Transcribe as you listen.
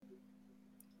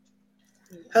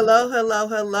Hello, hello,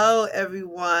 hello,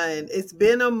 everyone. It's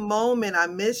been a moment. I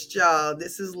missed y'all.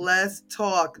 This is Let's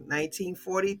Talk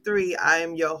 1943. I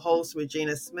am your host,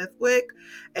 Regina Smithwick.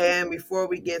 And before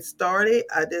we get started,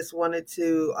 I just wanted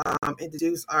to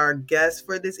introduce our guest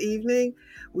for this evening.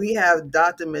 We have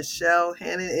Dr. Michelle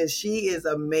Hannon, and she is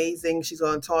amazing. She's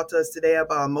going to talk to us today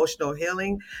about emotional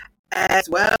healing as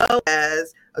well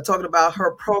as talking about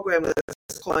her program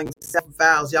that's calling Self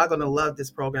Vows. Y'all gonna love this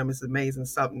program. It's amazing,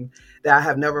 something that I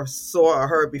have never saw or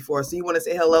heard before. So you want to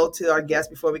say hello to our guest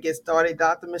before we get started,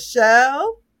 Dr.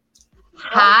 Michelle?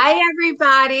 Hi,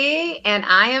 everybody, and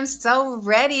I am so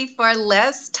ready for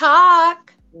Let's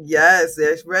Talk. Yes,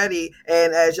 it's ready.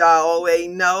 And as y'all already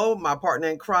know, my partner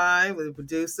in crime, the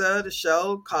producer of the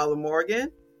show, Colin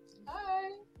Morgan. Hi.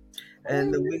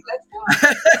 And we Let's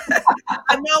talk.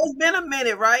 I know it's been a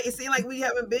minute, right? It seemed like we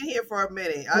haven't been here for a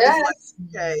minute. I just like, Yes.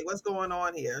 okay, what's going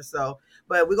on here? So,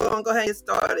 but we're gonna go ahead and get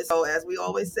started. So, as we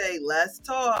always say, let's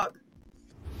talk.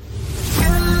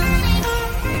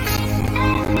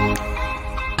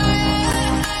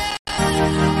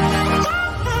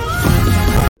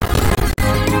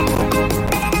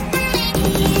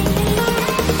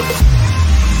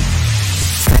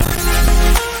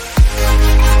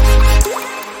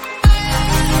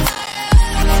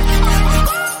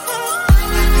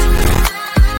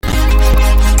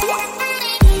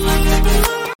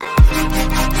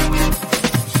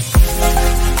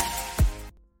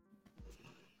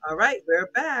 All right, we're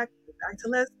back. Back to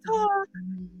Let's Talk.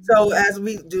 So, as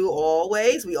we do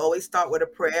always, we always start with a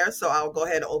prayer. So, I'll go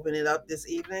ahead and open it up this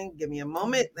evening. Give me a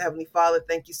moment. Heavenly Father,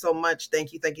 thank you so much.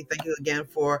 Thank you again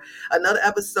for another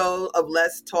episode of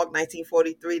Let's Talk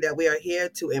 1943, that we are here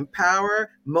to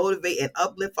empower, motivate, and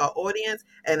uplift our audience.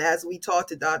 And as we talk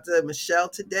to Dr. Michelle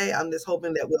today, I'm just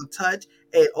hoping that we'll touch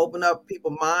and open up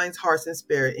people's minds, hearts, and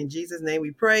spirit. In Jesus' name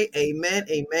we pray. Amen,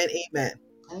 amen, amen.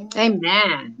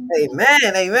 Amen.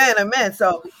 Amen, amen, amen.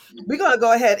 So we're going to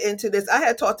go ahead into this. I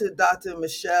had talked to Dr.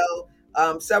 Michelle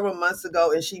several months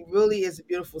ago, and she really is a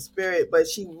beautiful spirit, but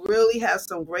she really has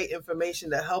some great information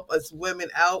to help us women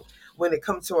out when it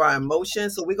comes to our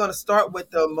emotions. So we're going to start with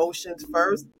the emotions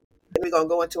first, and we're going to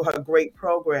go into her great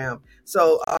program.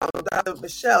 So, Dr.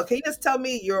 Michelle, can you just tell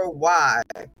me your why?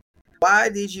 Why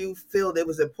did you feel it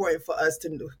was important for us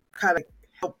to kind of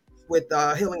help with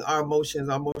healing our emotions,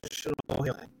 our emotional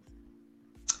healing?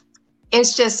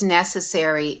 It's just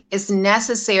necessary. It's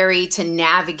necessary to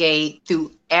navigate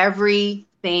through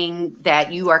everything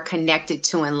that you are connected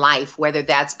to in life, whether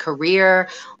that's career,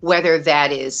 whether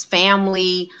that is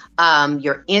family,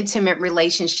 your intimate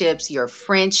relationships, your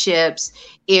friendships.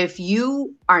 If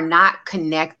you are not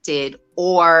connected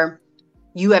or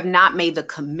you have not made the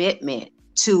commitment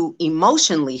to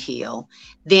emotionally heal,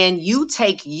 then you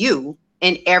take you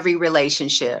in every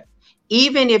relationship.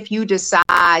 Even if you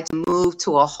decide to move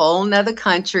to a whole nother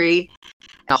country,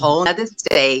 a whole nother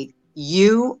state,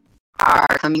 you are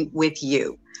coming with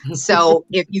you. So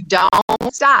if you don't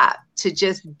stop to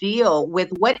just deal with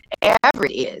whatever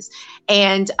it is,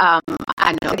 and I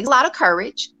know it takes a lot of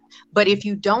courage, but if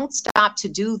you don't stop to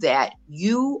do that,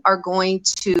 you are going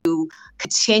to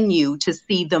continue to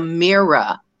see the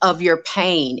mirror of your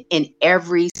pain in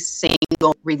every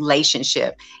single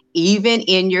relationship, even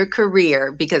in your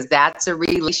career, because that's a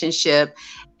relationship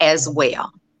as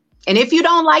well. And if you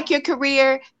don't like your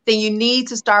career, then you need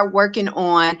to start working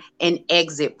on an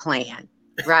exit plan,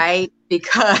 right?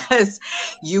 Because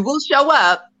you will show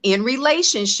up in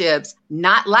relationships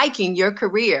not liking your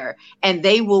career, and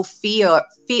they will feel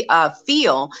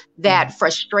that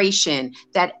frustration,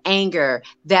 that anger,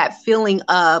 that feeling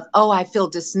of, oh, I feel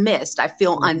dismissed, I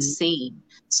feel unseen.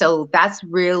 So that's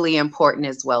really important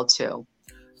as well too.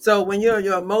 So when your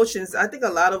emotions, I think a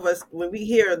lot of us, when we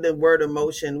hear the word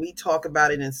emotion, we talk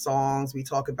about it in songs. We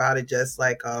talk about it just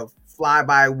like a fly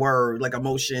by word, like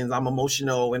emotions. I'm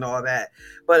emotional and all that.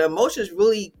 But emotions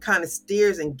really kind of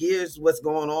steers and gears what's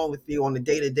going on with you on the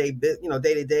day to day, day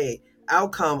to day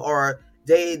outcome, or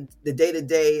the day to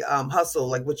day hustle,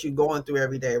 like what you're going through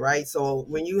every day, right? So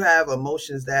when you have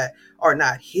emotions that are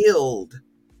not healed,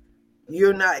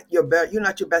 you're not you're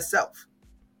not your best self,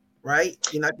 right?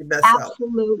 You're not your best self.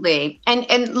 Absolutely.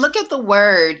 And look at the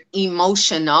word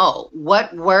emotional.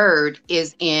 What word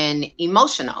is in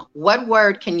emotional? What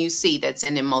word can you see that's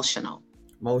in emotional?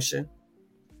 Motion.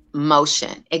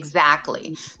 Motion.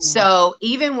 Exactly. So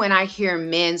even when I hear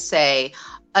men say,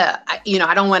 I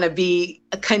don't want to be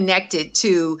connected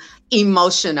to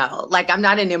emotional. Like, I'm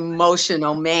not an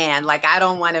emotional man. Like, I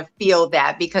don't want to feel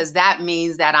that, because that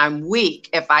means that I'm weak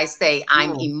if I say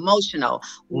I'm emotional.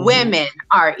 Women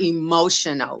are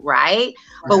emotional, right?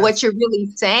 But what you're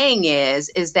really saying is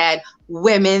that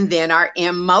women then are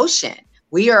in motion.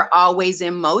 We are always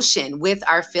in motion with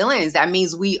our feelings. That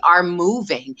means we are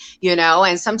moving,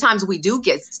 and sometimes we do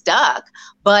get stuck,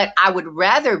 but I would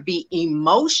rather be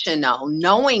emotional,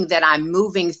 knowing that I'm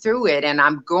moving through it and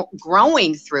I'm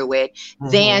growing through it,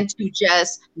 than to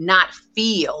just not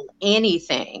feel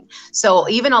anything. So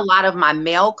even a lot of my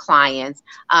male clients,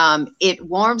 it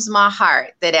warms my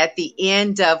heart that at the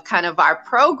end of kind of our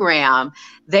program,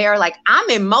 they are like, I'm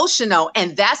emotional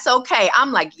and that's okay.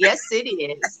 I'm like, yes, it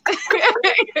is.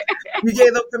 You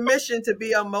gave them permission to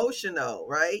be emotional,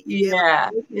 right? You gave them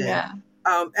permission. Yeah.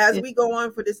 As we go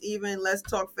on for this evening, Let's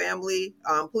Talk Family,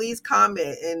 please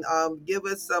comment and give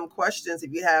us some questions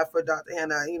if you have for Dr.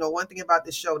 Hannah. One thing about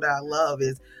the show that I love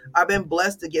is I've been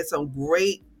blessed to get some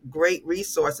great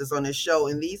resources on this show.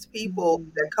 And these people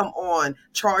that come on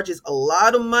charges a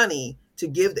lot of money to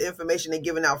give the information they're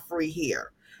giving out free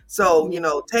here. So,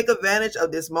 take advantage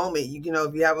of this moment.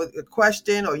 If you have a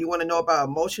question or you want to know about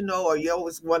emotional, or you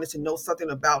always wanted to know something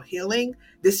about healing,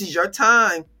 this is your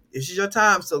time. This is your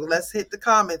time. So let's hit the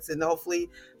comments and hopefully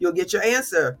you'll get your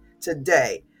answer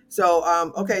today. So,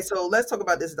 okay. So let's talk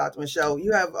about this, Dr. Michelle.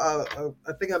 You have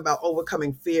a thing about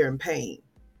overcoming fear and pain.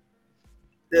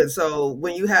 So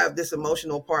when you have this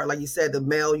emotional part, like you said, the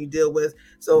male you deal with,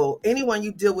 so anyone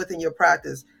you deal with in your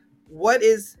practice,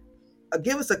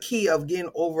 give us a key of getting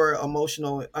over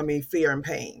fear and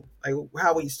pain. Like,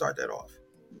 how will you start that off?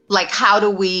 Like, how do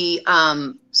we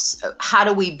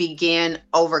begin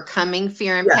overcoming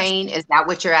fear and pain? Is that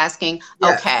what you're asking?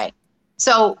 Yes. Okay.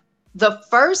 So the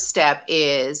first step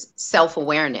is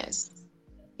self-awareness.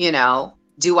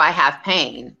 Do I have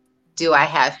pain? Do I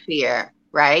have fear?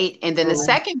 Right? And then the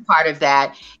second part of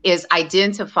that is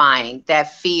identifying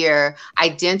that fear,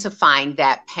 identifying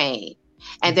that pain.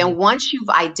 And then once you've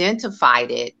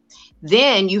identified it,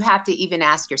 then you have to even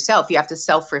ask yourself, you have to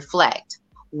self-reflect.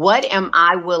 What am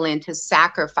I willing to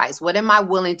sacrifice? What am I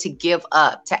willing to give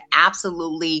up to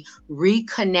absolutely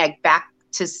reconnect back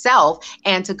to self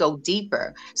and to go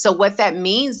deeper? So what that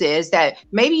means is that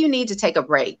maybe you need to take a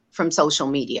break from social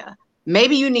media.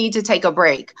 Maybe you need to take a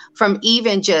break from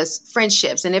even just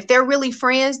friendships. And if they're really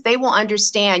friends, they will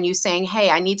understand you saying,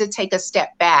 hey, I need to take a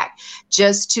step back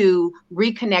just to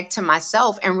reconnect to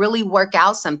myself and really work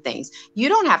out some things. You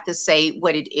don't have to say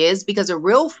what it is, because a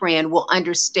real friend will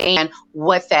understand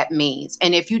what that means.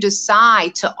 And if you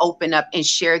decide to open up and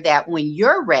share that when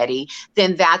you're ready,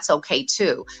 then that's okay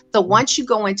too. So once you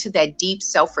go into that deep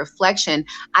self-reflection,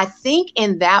 I think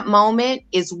in that moment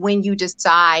is when you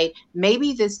decide,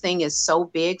 maybe this thing is so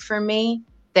big for me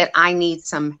that I need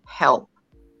some help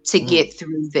to get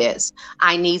through this.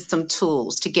 I need some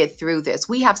tools to get through this.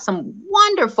 We have some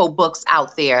wonderful books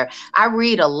out there. I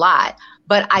read a lot,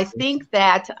 but I think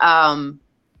that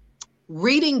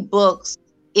reading books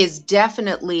is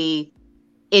definitely,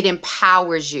 it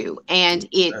empowers you and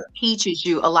it teaches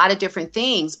you a lot of different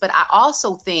things. But I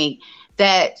also think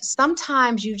that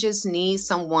sometimes you just need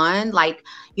someone, like,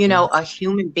 a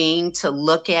human being to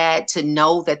look at, to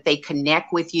know that they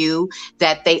connect with you,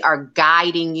 that they are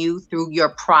guiding you through your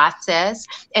process,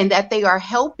 and that they are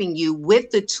helping you with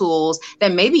the tools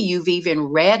that maybe you've even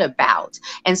read about.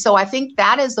 And so I think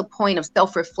that is the point of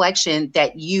self-reflection,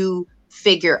 that you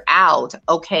figure out,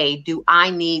 okay, do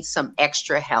I need some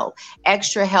extra help?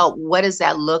 Extra help, what does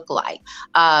that look like?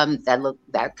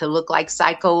 That could look like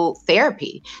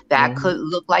psychotherapy. That could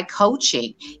look like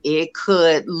coaching. It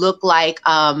could look like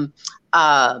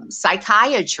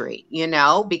psychiatry,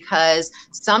 because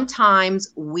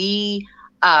sometimes we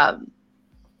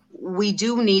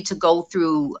do need to go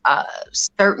through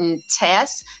certain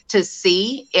tests to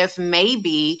see if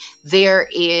maybe there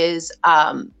is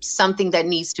something that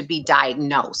needs to be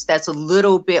diagnosed that's a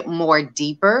little bit more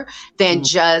deeper than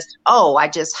just, I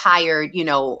just hired,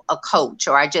 a coach,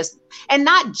 or and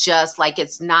not just like,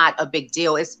 it's not a big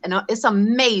deal. It's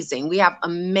amazing. We have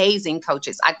amazing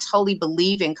coaches. I totally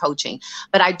believe in coaching,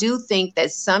 but I do think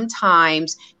that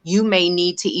sometimes you may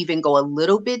need to even go a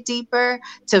little bit deeper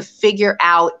to figure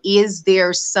out, is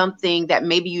there something that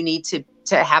maybe you need to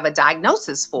have a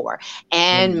diagnosis for?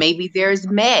 And maybe there's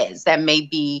meds that may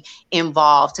be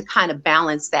involved to kind of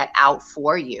balance that out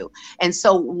for you. And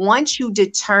so once you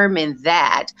determine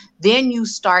that, then you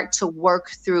start to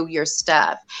work through your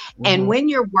stuff. And when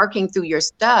you're working through your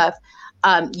stuff,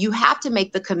 you have to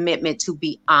make the commitment to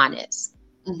be honest.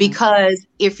 Because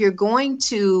if you're going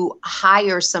to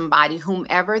hire somebody,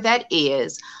 whomever that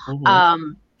is, Mm-hmm.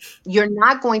 um, you're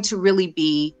not going to really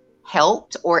be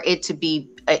helped or it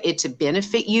to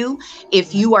benefit you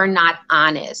if you are not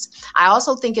honest. I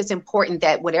also think it's important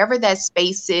that whatever that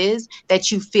space is,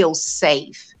 that you feel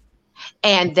safe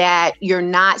and that you're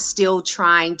not still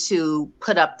trying to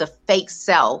put up the fake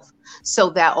self so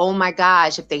that, oh my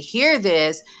gosh, if they hear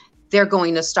this, they're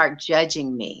going to start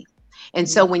judging me. And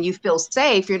so when you feel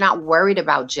safe, you're not worried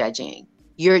about judging.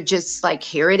 You're just like,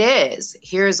 here it is.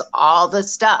 Here's all the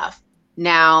stuff.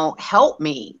 Now help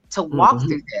me to walk Mm-hmm.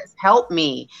 through this. Help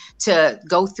me to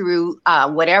go through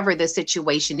whatever the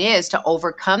situation is, to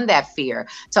overcome that fear,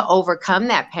 to overcome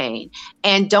that pain.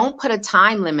 And don't put a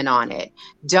time limit on it.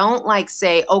 Don't like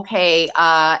say, okay,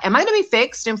 am I going to be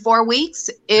fixed in 4 weeks?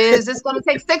 Is this going to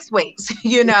take 6 weeks?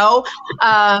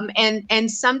 And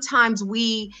sometimes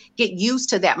we get used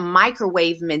to that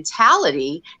microwave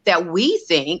mentality that we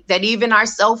think that even our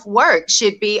self work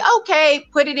should be okay.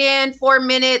 Put it in 4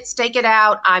 minutes, take it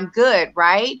out. I'm good,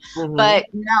 right? Mm-hmm. But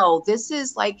no, this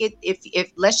is like it.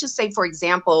 If let's just say, for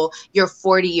example, you're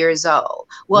 40 years old.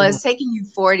 Well, Mm-hmm. it's taking you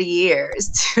 40 years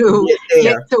to Get get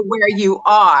there. to where you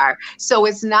are. So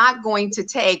it's not going to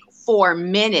take 4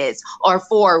 minutes or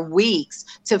 4 weeks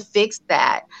to fix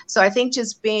that. So I think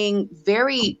just being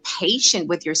very patient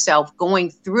with yourself, going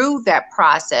through that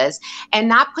process and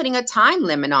not putting a time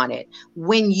limit on it.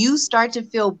 When you start to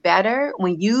feel better,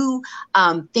 when you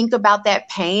think about that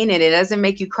pain and it doesn't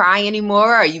make you cry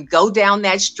anymore, or you go down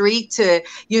that street to,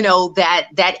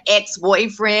 that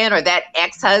ex-boyfriend or that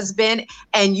ex-husband,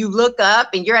 and you look up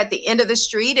and you're at the end of the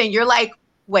street and you're like,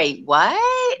 wait, what?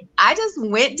 I just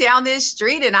went down this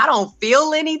street and I don't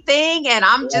feel anything and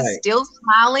I'm just Right. still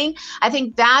smiling. I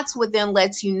think that's what then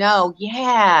lets you know,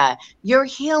 yeah, you're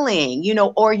healing,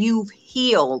 or you've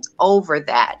healed over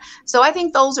that. So I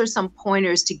think those are some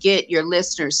pointers to get your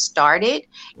listeners started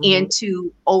Mm-hmm.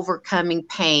 into overcoming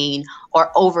pain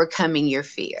or overcoming your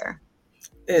fear.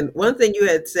 And one thing you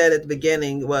had said at the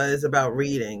beginning was about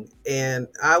reading, and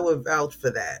I would vouch for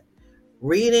that.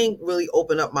 Reading really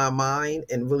opened up my mind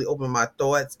and really opened my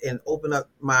thoughts and opened up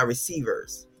my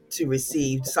receivers to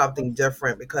receive something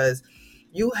different, because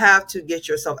you have to get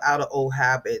yourself out of old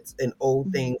habits and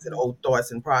old things and old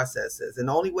thoughts and processes. And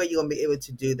the only way you're going to be able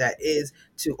to do that is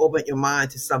to open your mind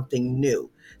to something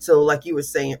new. So like you were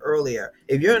saying earlier,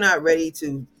 if you're not ready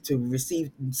to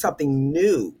receive something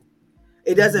new,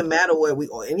 it doesn't matter what we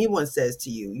or anyone says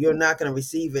to you, you're not going to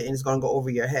receive it and it's going to go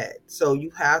over your head. So you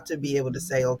have to be able to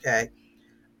say, okay,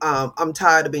 I'm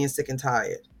tired of being sick and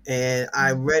tired, and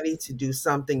I'm ready to do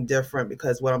something different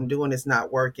because what I'm doing is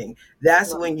not working.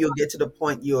 That's when you'll get to the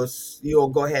point you'll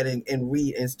go ahead and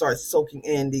read and start soaking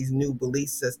in these new belief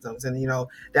systems. And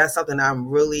that's something I'm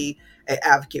really an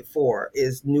advocate for,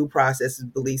 is new processes,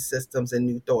 belief systems, and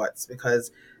new thoughts,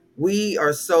 because we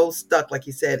are so stuck, like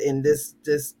you said, in this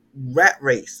rat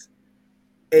race.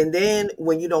 And then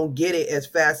when you don't get it as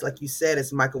fast, like you said,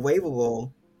 it's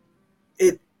microwavable.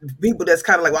 It People that's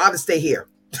kind of like, well, I'll just stay here.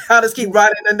 I'll just keep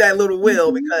riding in that little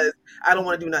wheel Mhm. because I don't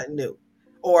want to do nothing new,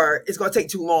 or it's going to take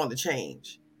too long to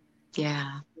change.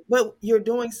 Yeah. But you're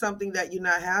doing something that you're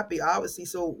not happy, obviously.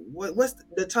 So what's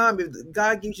the time? If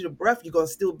God gives you the breath, you're going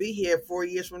to still be here 4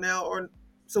 years from now, or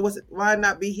so what's it? Why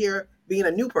not be here being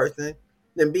a new person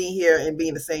than being here and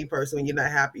being the same person when you're not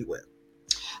happy with?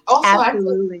 Also, I think,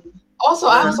 Absolutely. I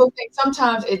Uh-huh. Mhm. also think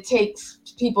sometimes it takes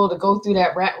people to go through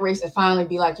that rat race and finally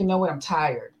be like, you know what, I'm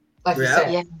tired. Like you Yeah.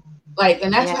 said, Yeah. like,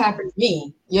 and that's Yeah. what happened to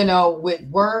me, with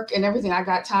work and everything. I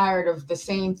got tired of the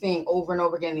same thing over and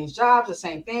over again. These jobs, the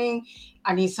same thing.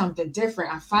 I need something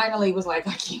different. I finally was like,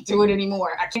 I can't do it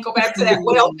anymore. I can't go back to that.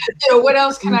 What else? Mhm. What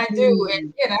else can I do? And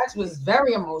Mhm. yeah, that was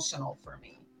very emotional for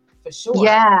me, for sure.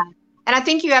 Yeah. And I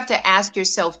think you have to ask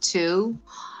yourself too,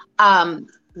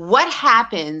 what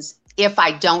happens if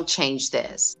I don't change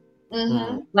this? Mm.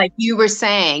 Mm-hmm. Like you were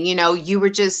saying, you were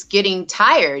just getting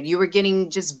tired. You were getting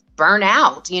just burnt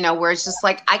out, where it's just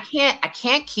like, I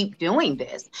can't keep doing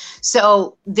this.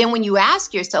 So then when you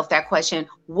ask yourself that question,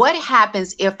 what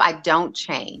happens if I don't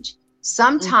change?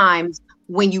 Sometimes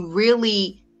when you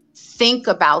really think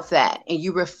about that and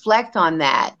you reflect on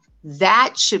that,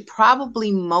 that should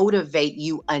probably motivate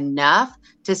you enough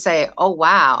to say, oh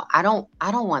wow, I don't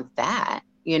want that.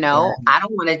 Right. I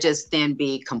don't want to just then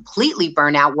be completely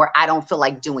burnt out where I don't feel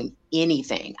like doing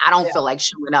anything. I don't Yeah. feel like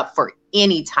showing up for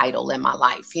any title in my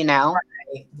life. Right.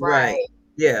 Right. Right.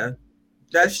 Yeah. It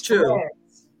That's true.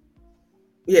 spreads.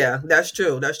 Yeah, that's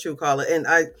true. That's true, Carla. And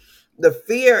the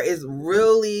fear is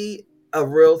really a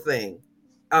real thing.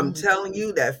 I'm Mhm. telling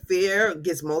you that fear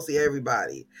gets mostly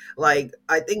everybody. Like,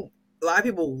 I think a lot of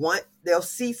people they'll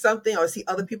see something or see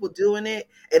other people doing it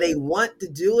and they want to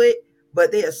do it,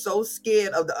 but they are so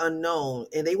scared of the unknown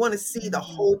and they want to see the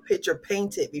whole picture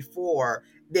painted before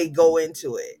they go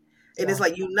into it. And it's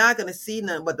like, you're not going to see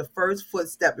nothing but the first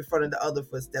footstep in front of the other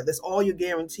footstep. That's all you're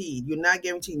guaranteed. You're not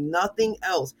guaranteed nothing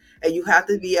else. And you have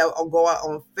to be able to go out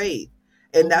on faith.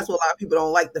 And that's what a lot of people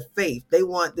don't like, the faith. They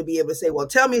want to be able to say, well,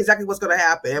 tell me exactly what's going to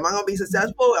happen. Am I going to be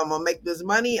successful? Am I going to make this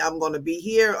money? I'm going to be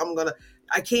here.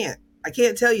 I can't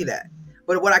tell you that.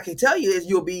 But what I can tell you is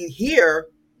you'll be here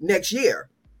next year.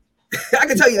 I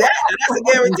can tell you that. That's a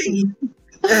guarantee.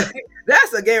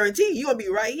 That's a guarantee. You're going to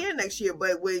be right here next year.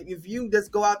 But if you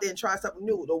just go out there and try something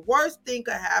new, the worst thing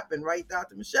could happen, right,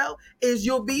 Dr. Michelle, is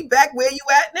you'll be back where you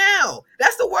at now.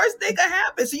 That's the worst thing could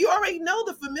happen. So you already know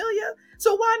the familiar.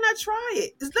 So why not try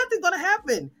it? There's nothing going to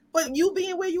happen but you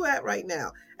being where you at right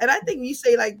now. And I think when you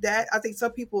say like that, I think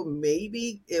some people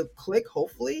maybe it'll click,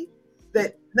 hopefully,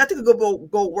 that nothing could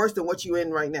go worse than what you're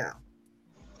in right now.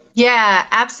 Yeah,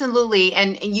 absolutely.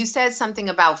 And you said something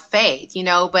about faith,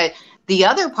 but the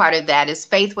other part of that is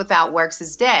faith without works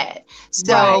is dead.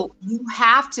 So you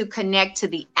have to connect to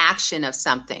the action of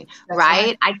something,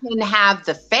 right? I can have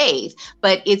the faith,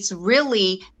 but it's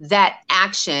really that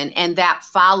action and that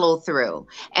follow through.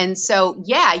 And so,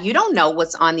 yeah, you don't know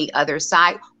what's on the other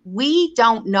side. We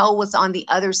don't know what's on the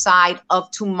other side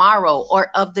of tomorrow or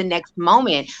of the next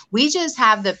moment. We just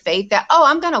have the faith that,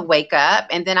 I'm going to wake up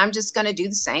and then I'm just going to do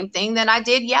the same thing that I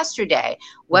did yesterday.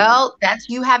 Well, that's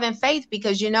you having faith,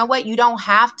 because you know what? You don't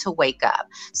have to wake up.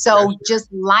 So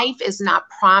just life is not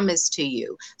promised to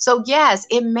you. So yes,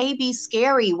 it may be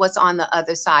scary what's on the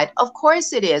other side. Of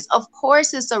course it is. Of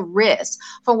course it's a risk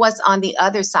for what's on the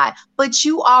other side. But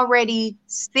you already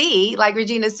see, like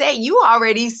Regina said, you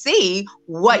already see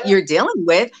what you're dealing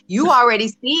with. You already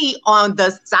see on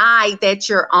the side that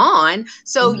you're on.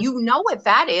 So you know what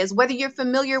that is, whether you're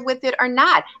familiar with it or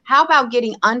not. How about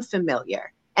getting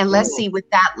unfamiliar? And let's see what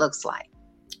that looks like.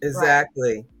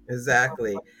 Exactly.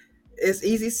 It's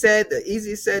easier said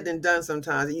than done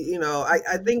sometimes.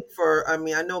 I think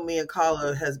I know me and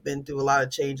Carla has been through a lot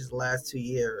of changes the last 2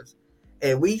 years,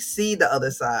 and we see the other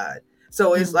side.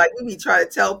 So it's like we be trying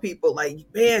to tell people, like,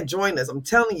 man, join us. I'm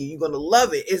telling you, you're going to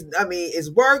love it.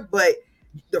 It's work, but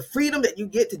the freedom that you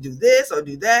get to do this or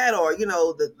do that, or,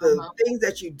 the things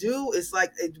that you do, it's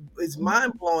like, it's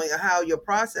mind blowing how your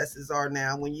processes are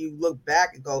now when you look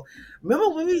back and go, remember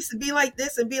when we used to be like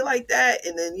this and be like that?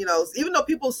 And then, even though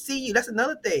people see you, that's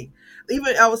another thing.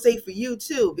 Even I would say for you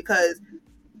too, because,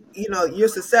 you're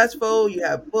successful, you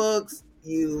have books,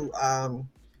 you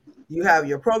have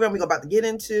your program we're about to get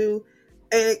into.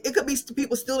 And it could be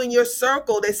people still in your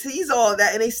circle that sees all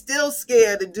that and they still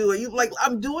scared to do it. You like,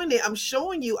 I'm doing it. I'm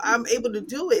showing you I'm able to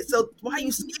do it. So why are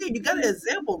you scared? You got an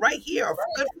example right here, a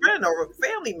good friend or a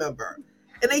family member,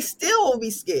 and they still will be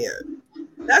scared.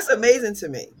 That's amazing to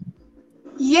me.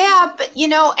 Yeah, but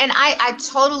and I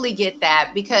totally get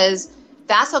that, because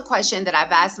that's a question that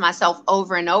I've asked myself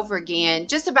over and over again,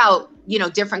 just about,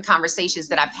 different conversations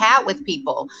that I've had with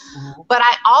people. But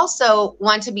I also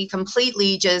want to be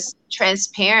completely just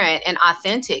transparent and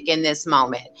authentic in this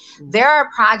moment. There are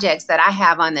projects that I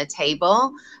have on the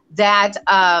table that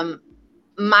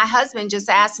my husband just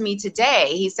asked me today.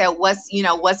 He said, what's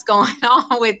going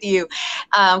on with you?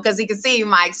 Because he could see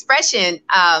my expression.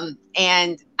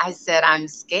 And I said, I'm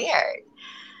scared.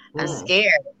 I'm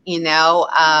scared,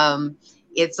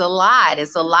 it's a lot.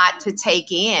 It's a lot to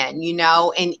take in,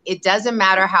 and it doesn't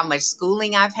matter how much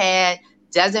schooling I've had,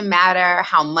 doesn't matter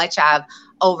how much I've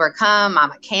overcome.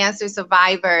 I'm a cancer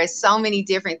survivor, so many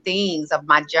different things of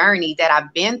my journey that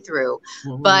I've been through.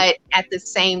 But at the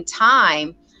same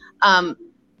time,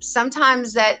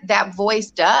 sometimes that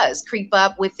voice does creep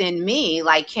up within me.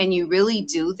 Like, can you really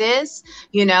do this?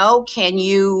 Can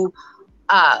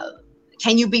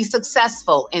you be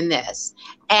successful in this?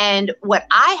 And what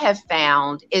I have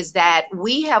found is that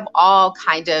we have all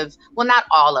kind of, well, not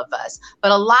all of us, but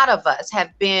a lot of us have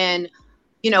been,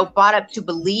 brought up to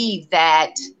believe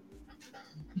that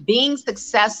being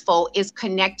successful is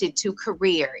connected to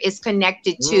career, is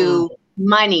connected to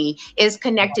money, is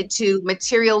connected to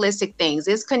materialistic things,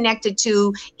 is connected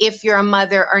to if you're a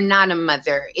mother or not a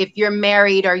mother, if you're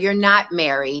married or you're not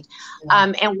married.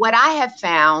 And what I have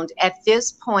found at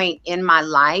this point in my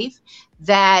life,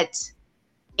 that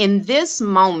in this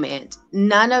moment,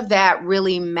 none of that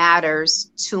really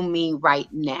matters to me right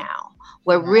now.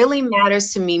 What really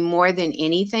matters to me more than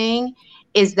anything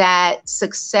is that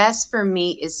success for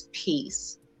me is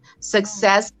peace.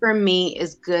 Success for me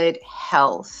is good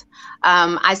health.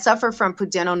 I suffer from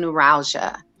pudendal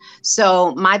neuralgia.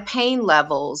 So my pain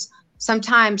levels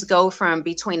sometimes go from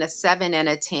between a 7 and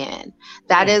a 10.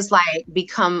 That is like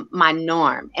become my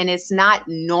norm. And it's not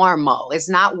normal. It's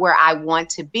not where I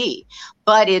want to be,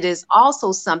 but it is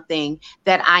also something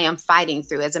that I am fighting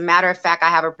through. As a matter of fact, I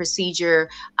have a procedure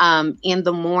in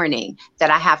the morning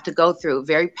that I have to go through,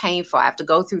 very painful. I have to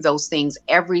go through those things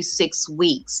every 6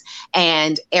 weeks,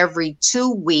 and every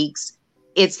 2 weeks,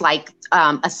 it's like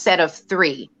a set of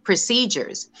 3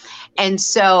 procedures. And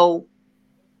so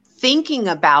thinking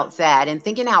about that and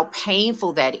thinking how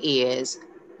painful that is,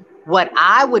 what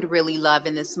I would really love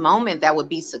in this moment that would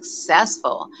be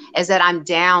successful is that I'm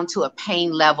down to a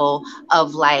pain level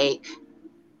of like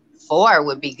 4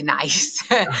 would be nice,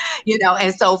 you know?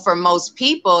 And so for most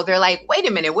people, they're like, wait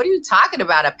a minute, what are you talking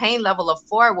about? A pain level of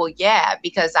 4? Well, yeah,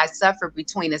 because I suffer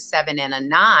between a 7 and a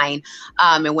 9.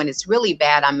 And when it's really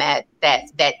bad, I'm at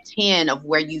that 10 of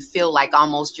where you feel like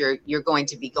almost you're going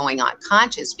to be going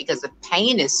unconscious because the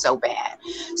pain is so bad.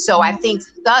 So I think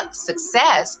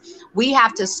success, we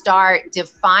have to start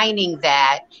defining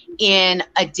that in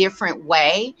a different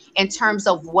way in terms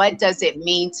of what does it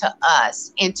mean to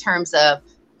us in terms of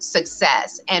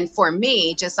success. And for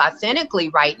me, just authentically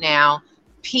right now,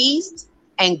 peace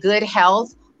and good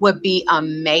health would be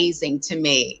amazing to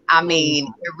me. I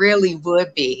mean, it really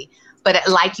would be. But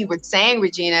like you were saying,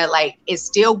 Regina, like it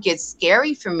still gets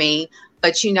scary for me.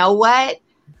 But you know what?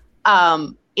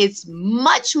 It's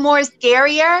much more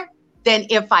scarier than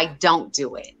if I don't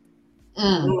do it.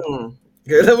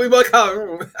 Good. We both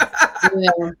call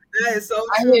That is so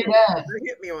true. That. You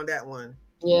hit me on that one.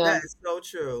 Yeah. That is so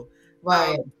true.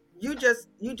 Right. You just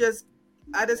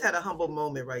I just had a humble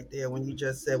moment right there when you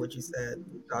just said what you said,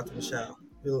 Dr. Michelle.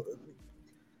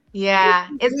 Yeah,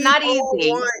 it's not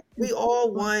easy. We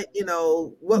all want, you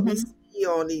know, what we see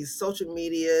on these social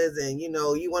medias, and, you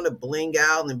know, you want to bling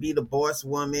out and be the boss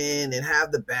woman and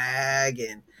have the bag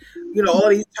and, you know, all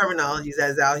these terminologies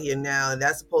that's out here now, and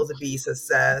that's supposed to be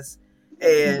success.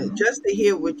 And just to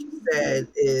hear what you said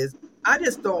is, I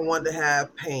just don't want to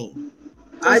have pain.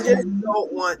 I just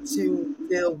don't want to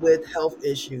deal with health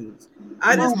issues.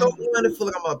 I just don't want to feel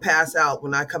like I'm going to pass out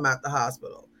when I come out the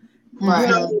hospital. Right. You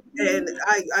know,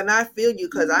 and I feel you,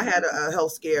 because I had a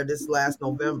health scare this last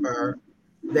November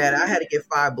that I had to get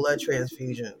 5 blood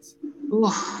transfusions.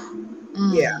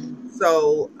 Yeah.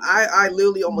 So I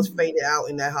literally almost faded out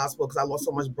in that hospital because I lost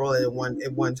so much blood at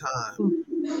one time.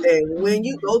 And when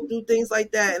you go through things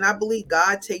like that, and I believe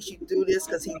God takes you through this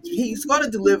because he's going to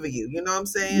deliver you, you know what I'm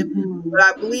saying? But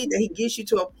I believe that he gets you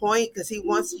to a point because he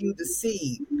wants you to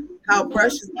see how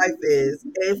precious life is,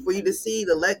 and for you to see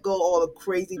to let go all the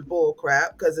crazy bull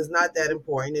crap, because it's not that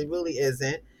important. It really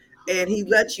isn't. And he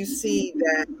lets you see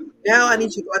that now I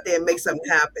need you to go out there and make something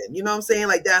happen. You know what I'm saying?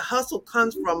 Like that hustle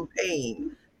comes from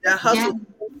pain. That hustle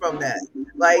comes from that.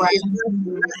 Like it's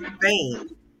not in vain.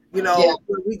 You know,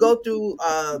 when we go through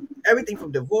everything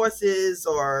from divorces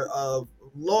or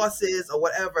losses or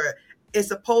whatever, it's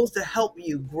supposed to help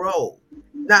you grow,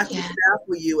 not to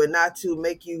stifle you and not to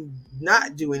make you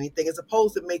not do anything. It's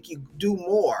supposed to make you do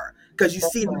more because you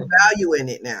see the value in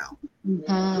it now.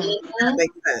 That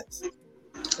makes sense.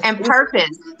 And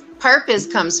purpose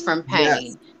comes from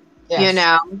pain, you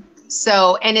know?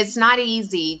 So, and it's not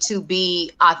easy to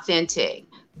be authentic,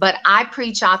 but I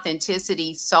preach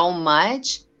authenticity so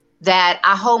much that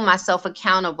I hold myself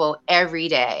accountable every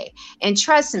day. And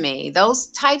trust me, those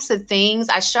types of things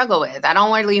I struggle with. I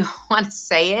don't really want to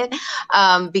say it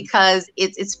because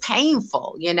it's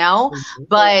painful, you know,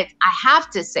 but I have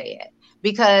to say it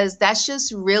because that's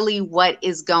just really what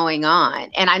is going on.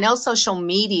 And I know social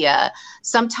media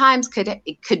sometimes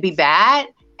it could be bad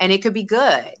and it could be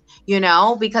good. You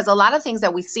know, because a lot of things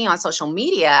that we see on social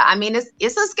media, I mean, it's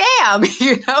a scam,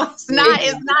 you know, it's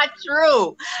not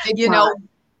true, you know.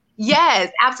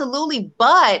 Yes, absolutely.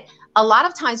 But a lot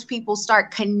of times people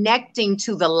start connecting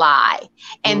to the lie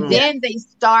and then they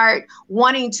start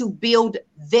wanting to build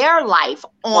their life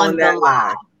on the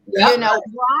lie, you know,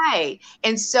 right.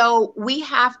 And so we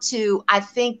have to, I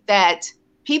think that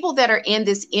people that are in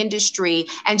this industry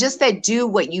and just that do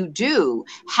what you do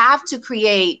have to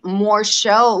create more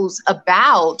shows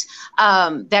about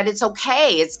that it's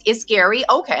okay. It's scary.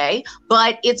 Okay.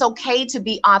 But it's okay to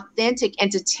be authentic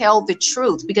and to tell the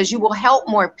truth because you will help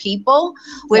more people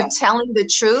with telling the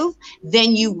truth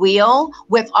than you will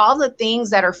with all the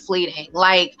things that are fleeting.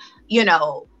 Like, you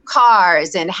know,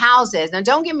 cars and houses. Now,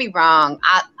 don't get me wrong.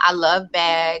 I love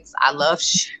bags. I love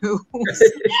shoes.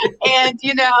 And,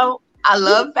 you know, I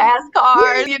love fast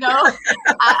cars, you know,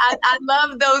 I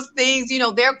love those things, you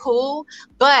know, they're cool.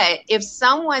 But if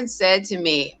someone said to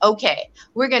me, okay,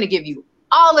 we're going to give you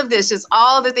all of this, just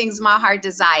all the things my heart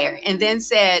desire, and then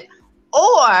said,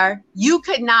 or you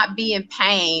could not be in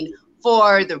pain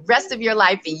for the rest of your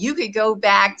life and you could go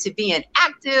back to being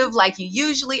active like you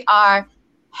usually are.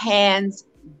 Hands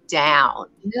down.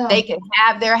 Yeah. They could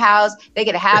have their house, they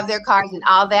could have their cars and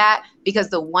all that, because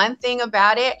the one thing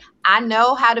about it, I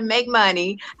know how to make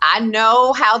money. I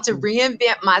know how to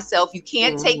reinvent myself. You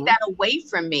can't take that away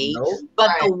from me. Nope.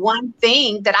 But the one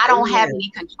thing that I don't have any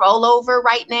control over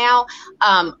right now,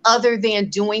 other than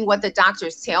doing what the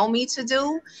doctors tell me to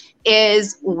do,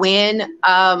 is when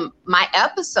my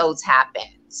episodes happen.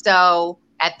 So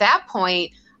at that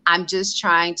point, I'm just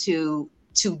trying to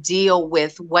deal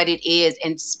with what it is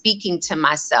and speaking to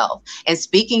myself and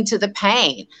speaking to the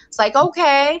pain. It's like,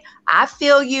 okay, I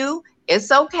feel you.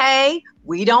 It's okay.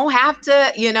 We don't have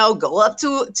to, go up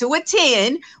to a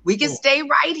 10. We can stay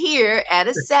right here at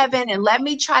a 7 and let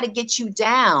me try to get you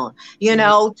down,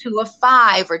 to a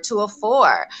 5 or to a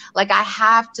 4. Like, I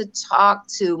have to talk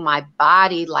to my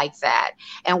body like that.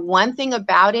 And one thing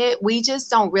about it, we just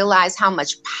don't realize how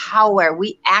much power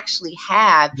we actually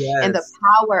have in the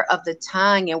power of the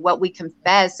tongue and what we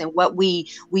confess and what we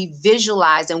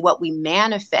visualize and what we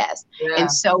manifest. Yeah.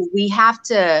 And so we have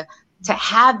to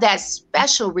have that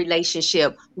special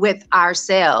relationship with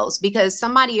ourselves, because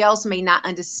somebody else may not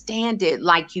understand it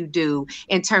like you do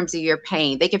in terms of your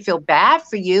pain. They could feel bad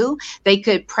for you. They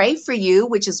could pray for you,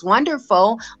 which is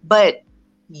wonderful, but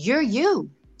you're you.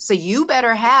 So you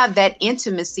better have that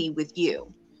intimacy with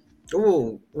you.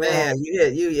 Oh man, you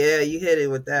hit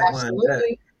it with that Absolutely.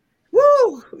 one.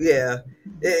 Woo! Yeah.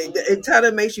 It kind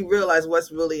of makes you realize what's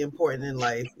really important in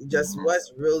life. Just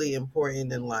what's really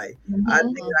important in life. I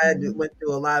think I went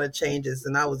through a lot of changes,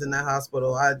 and I was in that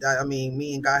hospital. I mean,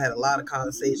 me and God had a lot of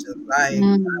conversations.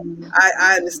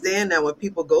 I understand now when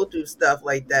people go through stuff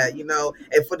like that,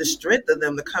 and for the strength of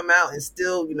them to come out and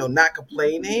still, not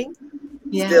complaining,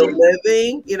 still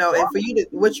living, and for you to,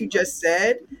 what you just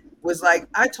said was like,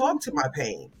 I talk to my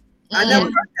pain. I never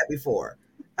heard that before.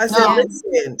 I said,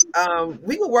 listen,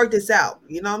 we can work this out.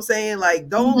 You know what I'm saying? Like,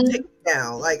 don't take it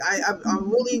down. Like, I'm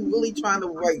really, really trying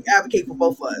to advocate for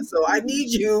both of us. So I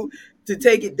need you to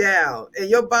take it down.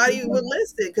 And your body will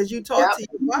listen, because you talk to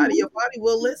your body. Your body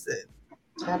will listen.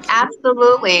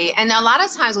 Absolutely. And a lot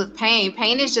of times with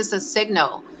pain is just a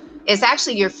signal. It's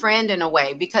actually your friend in a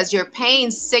way, because your pain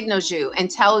signals you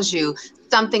and tells you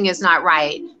something is not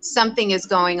right. Something is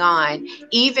going on.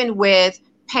 Even with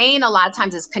pain, a lot of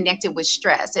times is connected with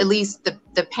stress, at least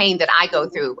the pain that I go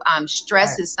through.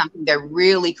 Stress is something that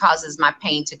really causes my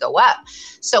pain to go up.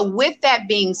 So with that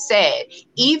being said,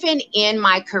 even in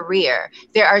my career,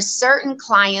 there are certain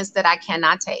clients that I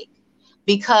cannot take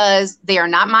because they are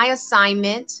not my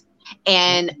assignment.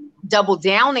 And double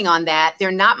downing on that,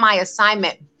 they're not my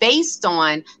assignment based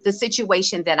on the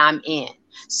situation that I'm in.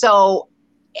 So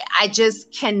I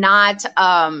just cannot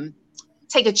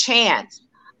take a chance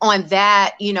on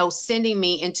that, sending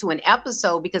me into an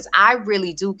episode, because I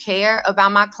really do care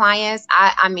about my clients.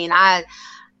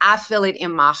 I feel it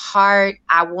in my heart.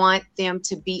 I want them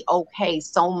to be okay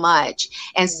so much.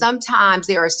 And sometimes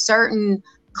there are certain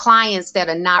clients that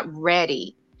are not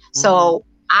ready. So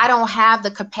I don't have the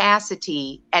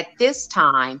capacity at this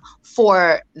time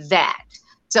for that.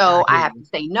 So I have to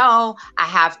say no. I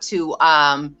have to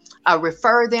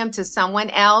refer them to someone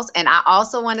else. And I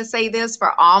also want to say this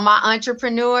for all my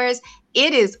entrepreneurs: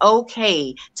 it is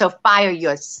okay to fire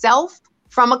yourself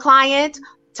from a client,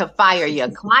 to fire your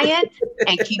client,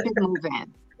 and keep it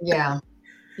moving. Yeah.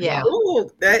 Yeah. Ooh,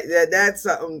 that's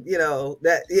something,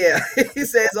 he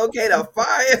says okay to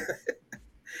fire.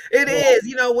 It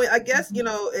is, when I guess,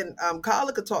 and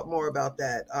Carla could talk more about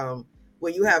that.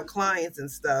 When you have clients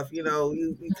and stuff, you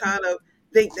kind of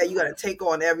think that you got to take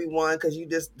on everyone, because you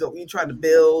just don't, you try to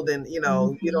build, and you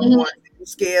don't want, you're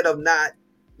scared of not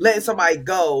letting somebody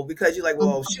go, because you're like,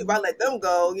 well, shoot, if I let them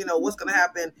go, what's going to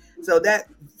happen? So that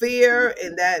fear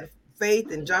and that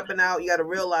faith and jumping out, you got to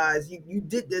realize you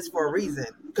did this for a reason,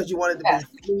 because you wanted to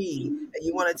be free and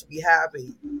you wanted to be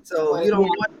happy. So you don't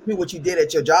want to do what you did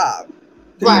at your job.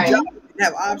 Right. Your job, you didn't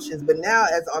have options, but now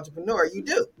as an entrepreneur, you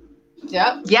do.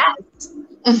 Yep. Yes.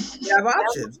 You have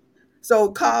options.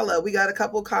 So Carla, we got a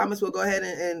couple comments. We'll go ahead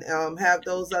and have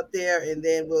those up there, and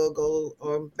then we'll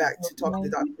go back to talking to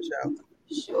Dr. Michelle.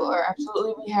 Sure,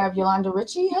 absolutely. We have Yolanda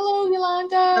Ritchie. Hello,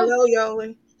 Yolanda. Hello,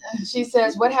 Yoli. She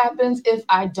says, what happens if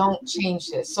I don't change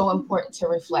this? So important to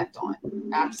reflect on.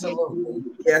 Absolutely.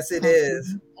 Yes, it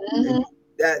is.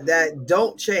 That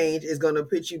don't change is going to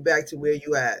put you back to where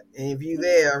you at. And if you're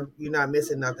there, you're not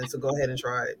missing nothing. So go ahead and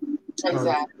try it.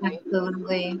 Exactly.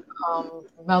 Absolutely.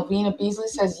 Melvina Beasley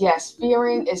says, yes,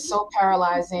 fearing is so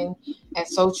paralyzing and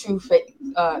so true.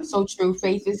 So true.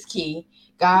 Faith is key.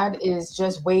 God is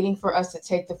just waiting for us to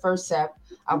take the first step.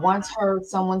 I once heard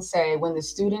someone say, when the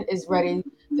student is ready,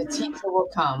 the teacher will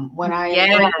come. When I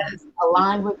am Yes.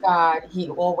 aligned with God, he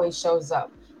always shows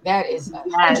up. That is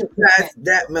Yes. 100%. That's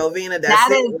that, Melvina. That's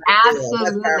That it. is Right there. That's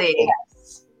absolutely. powerful.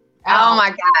 Yes. Oh my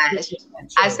gosh.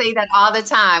 100% I true. say that all the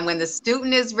time. When the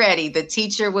student is ready, the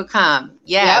teacher will come.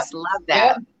 Yes, love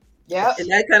that. Yep.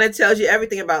 And that kind of tells you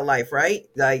everything about life, right?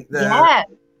 Like Yes.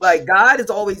 like God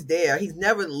is always there. He's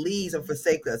never leaves and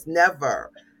forsakes us.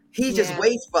 Never. He just Yeah.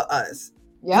 waits for us.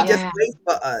 Yep. He just Yeah. waits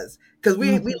for us. Because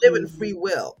we live in free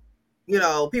will. You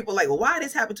know, people are like, well, why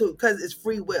this happened to it? Because it's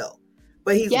free will.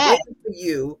 But he's Yes. waiting for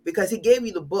you because he gave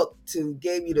you the book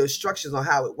gave you the instructions on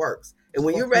how it works. And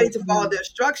when you're ready to follow the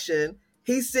instruction,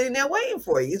 he's sitting there waiting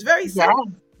for you. It's very Yes.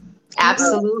 simple.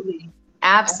 Absolutely.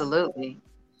 Absolutely.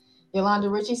 Yolanda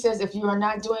Ritchie says, if you are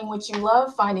not doing what you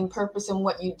love, finding purpose in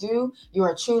what you do, you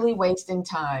are truly wasting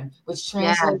time, which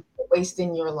translates to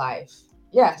wasting your life.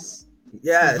 Yes.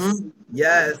 Yes. Mhm.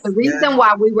 Yes. The reason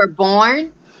why we were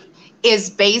born is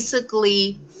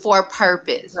basically for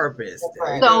purpose. Purpose.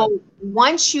 Right. So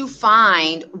once you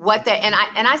find what that, and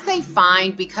I say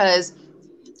find because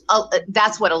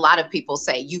that's what a lot of people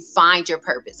say. You find your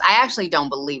purpose. I actually don't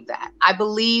believe that. I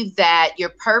believe that your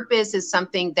purpose is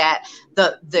something that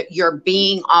your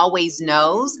being always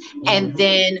knows. And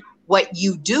then what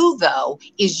you do though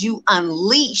is you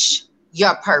unleash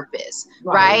your purpose,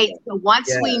 right? So once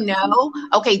we know,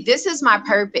 okay, this is my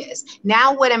purpose.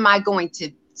 Now what am I going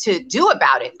to do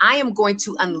about it? I am going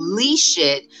to unleash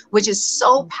it, which is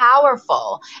so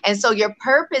powerful. And so your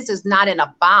purpose is not in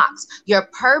a box. Your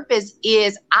purpose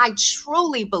is, I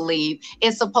truly believe,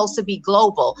 is supposed to be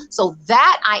global. So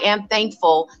that I am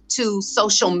thankful to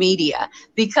social media,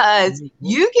 because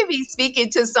you can be speaking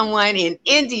to someone in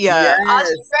India,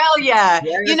 Australia,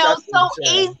 you know, so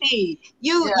easy.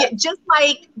 You just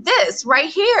like this right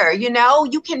here, you know,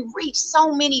 you can reach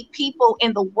so many people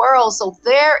in the world. So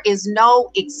there is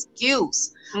no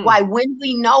excuse why, when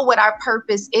we know what our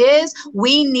purpose is,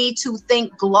 we need to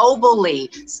think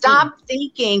globally. Stop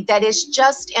thinking that it's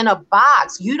just in a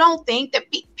box. You don't think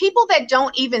that people that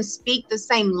don't even speak the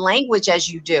same language as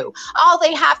you do, all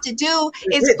they have to do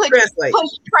is push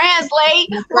translate,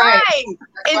 right?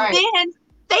 And then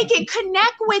they can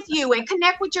connect with you and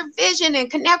connect with your vision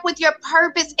and connect with your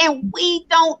purpose. And we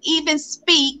don't even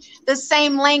speak the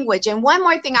same language. And one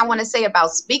more thing I want to say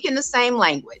about speaking the same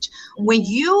language. When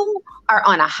you are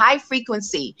on a high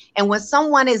frequency and when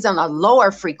someone is on a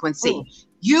lower frequency,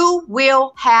 you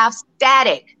will have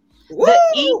static. The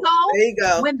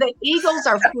eagle, when the eagles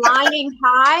are flying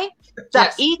high,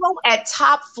 the eagle at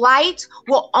top flight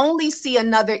will only see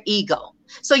another eagle.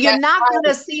 So you're not going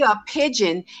to see a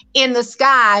pigeon in the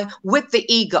sky with the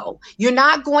eagle. You're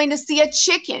not going to see a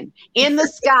chicken in the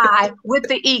sky with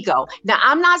the eagle. Now,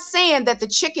 I'm not saying that the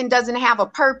chicken doesn't have a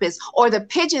purpose or the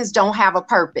pigeons don't have a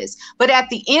purpose. But at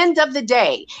the end of the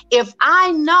day, if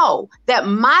I know that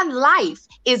my life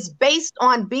is based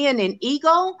on being an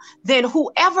eagle, then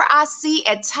whoever I see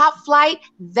at top flight,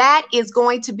 that is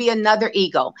going to be another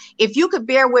eagle. If you could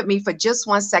bear with me for just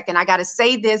 1 second, I got to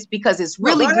say this because it's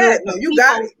really good. No, you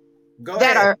got it. Go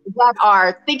ahead. That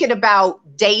are thinking about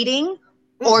dating,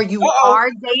 or you are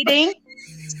dating.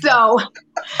 So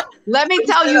let me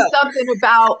tell you something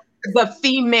about the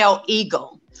female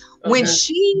eagle. When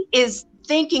she is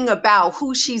thinking about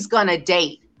who she's going to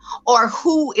date, or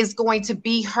who is going to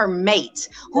be her mate,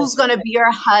 who's going to be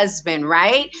her husband,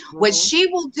 right? What she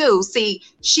will do, see,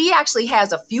 she actually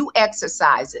has a few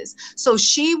exercises. So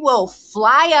she will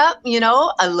fly up, you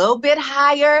know, a little bit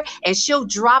higher, and she'll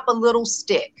drop a little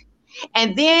stick.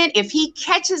 And then if he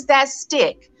catches that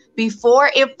stick before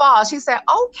it falls, she said,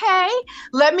 okay,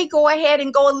 let me go ahead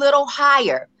and go a little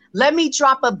higher. Let me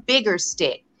drop a bigger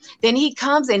stick. Then he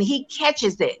comes and he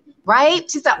catches it,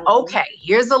 right? She said, okay,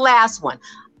 here's the last one.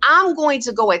 I'm going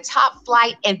to go at top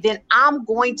flight, and then I'm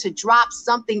going to drop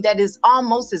something that is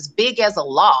almost as big as a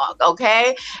log,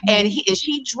 okay? And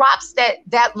she drops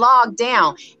that log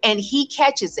down, and he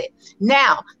catches it.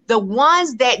 Now, the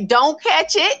ones that don't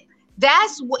catch it,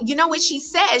 that's what, you know what she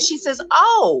says? She says,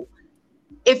 oh,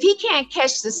 if he can't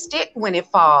catch the stick when it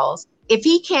falls, if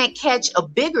he can't catch a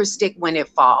bigger stick when it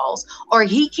falls, or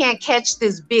he can't catch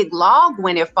this big log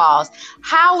when it falls,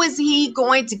 how is he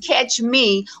going to catch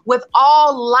me with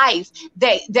all life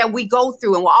that we go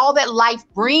through and all that life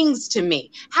brings to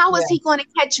me? How is he going to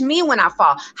catch me when I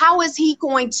fall? How is he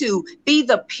going to be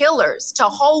the pillars to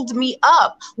hold me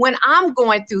up when I'm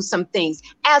going through some things?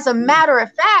 As a matter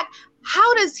of fact,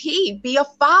 how does he be a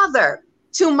father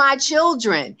to my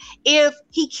children if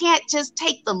he can't just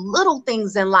take the little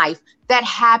things in life that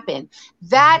happen?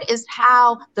 That is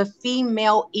how the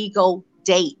female ego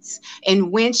dates.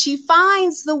 And when she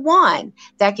finds the one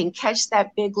that can catch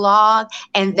that big log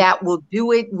and that will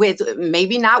do it with,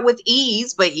 maybe not with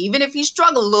ease, but even if he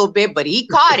struggled a little bit, but he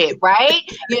caught it, right?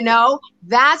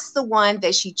 That's the one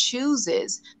that she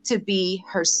chooses to be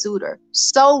her suitor.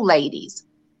 So ladies,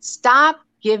 stop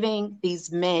giving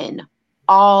these men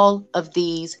all of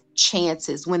these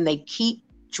chances when they keep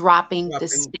dropping the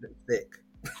stick.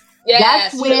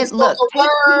 Yes, that's when, look, take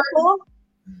people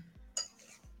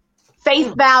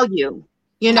face value.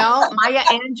 Maya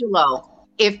Angelou,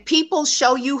 if people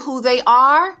show you who they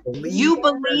are, you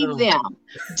believe them.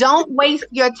 Don't waste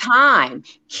your time.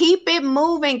 Keep it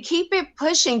moving. Keep it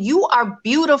pushing. You are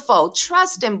beautiful.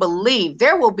 Trust and believe.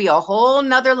 There will be a whole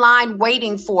nother line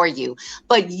waiting for you.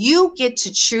 But you get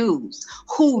to choose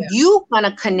who you want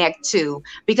to connect to,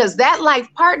 because that life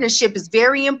partnership is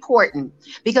very important.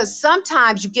 Because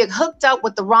sometimes you get hooked up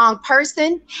with the wrong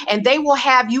person and they will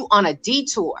have you on a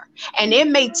detour. And it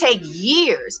may take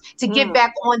years to get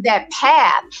back on that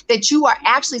path that you are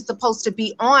actually supposed to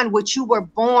be on, what you were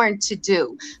born to do.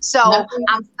 So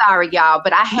I'm sorry, y'all,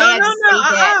 but I had to say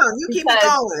that. You keep it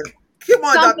going. Come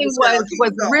on, something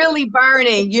was really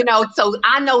burning, so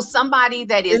I know somebody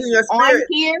that is on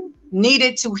here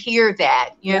needed to hear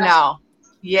that, Yeah.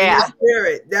 Your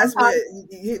spirit. That's what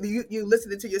you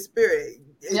listening to your spirit.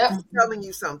 It's telling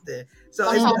you something.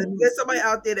 So there's somebody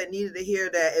out there that needed to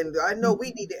hear that, and I know we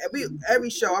need it.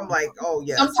 Every show, I'm like, oh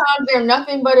yes. Sometimes they're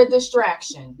nothing but a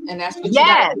distraction, and that's what you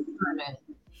got to determine.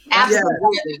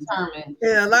 Absolutely determined.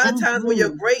 And a lot of times with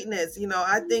your greatness,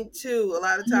 I think too, a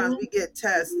lot of times we get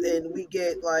tests and we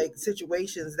get like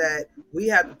situations that we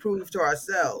have to prove to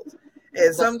ourselves.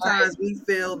 And sometimes we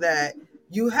feel that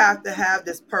you have to have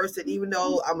this person, even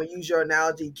though I'm gonna use your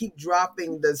analogy, keep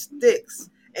dropping the sticks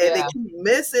and they keep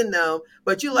missing them,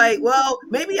 but you're like, well,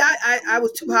 maybe I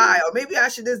was too high, or maybe I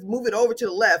should just move it over to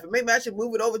the left, or maybe I should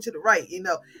move it over to the right.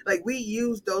 Like we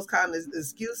use those kind of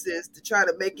excuses to try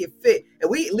to make it fit, and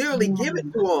we literally give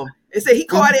it to him and say he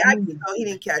caught it. No, he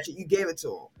didn't catch it. You gave it to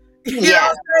him. You know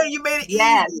what I'm saying? You made it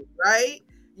easy, right?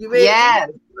 You made it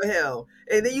easy for him,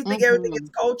 and then you think everything is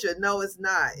culture. No, it's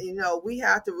not. We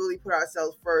have to really put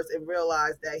ourselves first and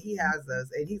realize that he has us,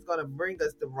 and he's going to bring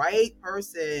us the right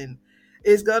person.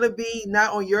 It's going to be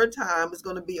not on your time. It's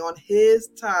going to be on his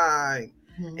time.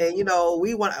 And,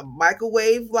 we want a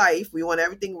microwave life. We want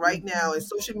everything right now. And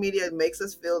social media makes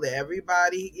us feel that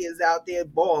everybody is out there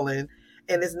balling.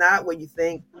 And it's not what you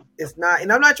think. It's not.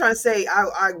 And I'm not trying to say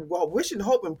I wish and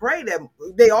hope and pray that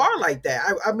they are like that.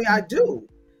 I mean, I do.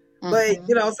 But,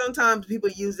 sometimes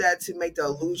people use that to make the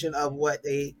illusion of what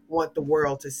they want the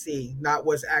world to see, not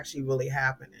what's actually really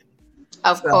happening.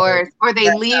 Of course. Or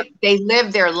they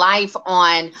live their life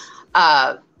on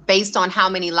based on how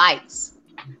many likes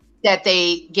that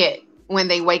they get when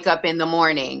they wake up in the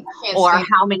morning, or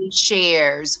how many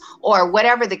shares, or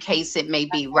whatever the case it may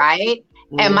be, right?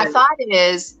 And my thought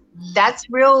is that's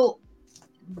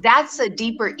a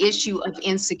deeper issue of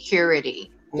insecurity.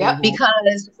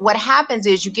 Because what happens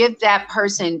is you give that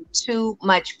person too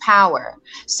much power.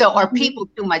 Or people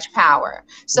too much power.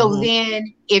 So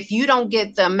then if you don't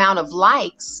get the amount of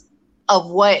likes of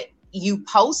what you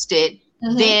posted,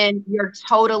 then you're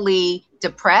totally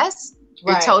depressed.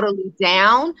 You're totally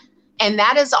down. And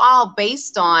that is all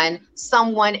based on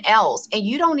someone else. And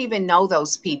you don't even know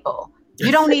those people.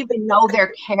 You don't even know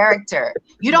their character.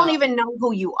 You don't even know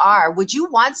who you are. Would you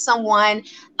want someone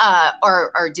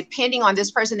or depending on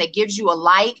this person that gives you a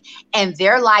like and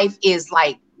their life is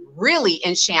like really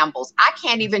in shambles? I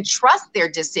can't even trust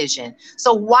their decision.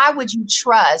 So why would you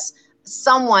trust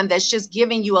someone that's just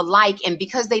giving you a like, and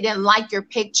because they didn't like your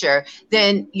picture,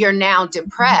 then you're now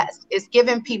depressed? It's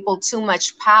giving people too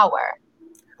much power.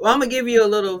 Well, I'm gonna give you a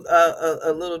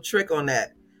little trick on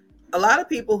that. A lot of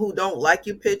people who don't like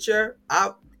your picture,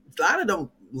 a lot of them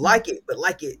like it, but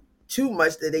like it too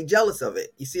much that they jealous of it.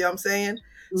 You see what I'm saying?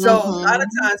 So a lot of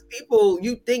times people,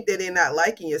 you think that they're not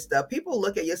liking your stuff. People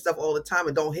look at your stuff all the time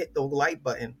and don't hit the like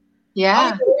button.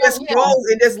 Yeah. Just scroll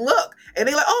and just look. And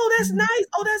they're like, oh, that's nice.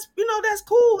 Oh, that's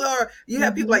cool. Or you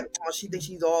have people like, oh, she thinks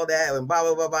she's all that and blah,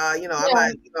 blah, blah, blah. I'm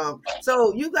like,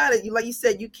 so you gotta, like you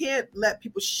said, you can't let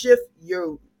people shift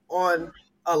you on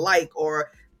a like,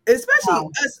 or especially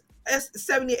us. As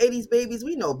 70s, 80s babies,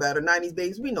 we know better. 90s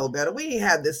babies, we know better. We didn't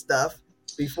have this stuff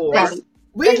before.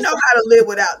 We didn't know how to live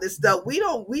without this stuff. We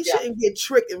shouldn't get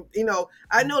tricked. And,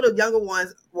 I know the younger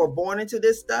ones were born into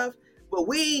this stuff, but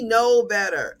we know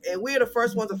better. And we're the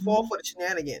first ones to fall for the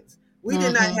shenanigans. We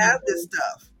did not have this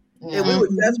stuff. and we were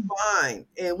just fine,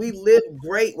 and we lived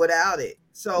great without it.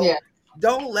 So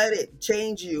don't let it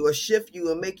change you or shift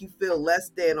you and make you feel less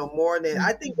than or more than.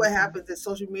 I think what happens in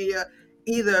social media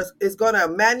either is going to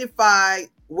magnify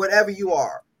whatever you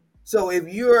are. So if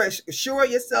you're sure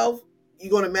of yourself, you're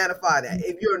going to magnify that.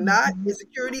 If you're not,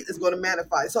 insecurity is going to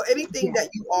magnify. So anything that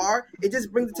you are, it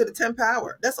just brings it to the 10th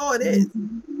power. That's all it is.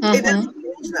 It doesn't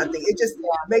change nothing. It just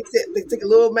makes it, take a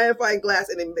little magnifying glass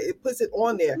and it puts it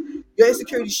on there. Your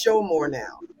insecurities show more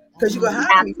now. Because you could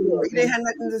hide me before. You didn't have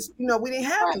nothing to, we didn't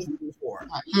have anything before.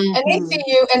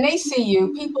 And they see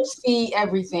you, People see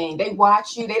everything. They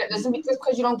watch you. Doesn't mean just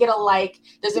because you don't get a like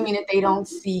doesn't mean that they don't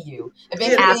see you. If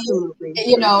anything,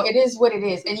 it is what it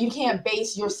is. And you can't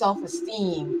base your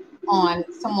self-esteem on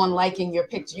someone liking your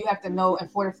picture. You have to know and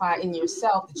fortify in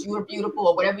yourself that you are beautiful,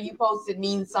 or whatever you posted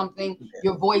means something.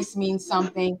 Your voice means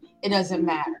something. It doesn't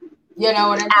matter. You know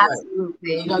what I mean?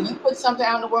 Absolutely. You put something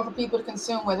out in the world for people to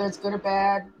consume, whether it's good or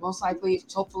bad. Most likely,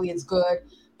 hopefully, it's good.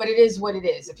 But it is what it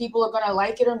is. If people are gonna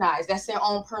like it or not, that's their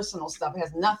own personal stuff. It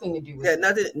has nothing to do with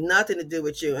nothing to do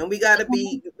with you. And we gotta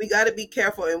be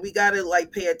careful, and we gotta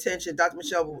pay attention. Dr.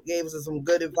 Michelle gave us some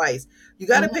good advice. You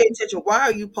gotta pay attention. Why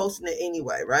are you posting it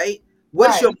anyway, right?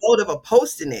 What's your motive of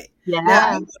posting it? Yeah.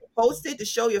 Now, you post it to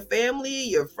show your family,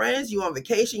 your friends, you on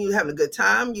vacation, you having a good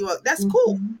time. That's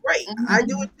cool, great. I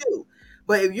do it too.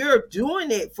 But if you're doing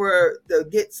it to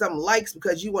get some likes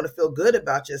because you want to feel good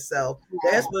about yourself,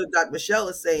 that's what Dr. Michelle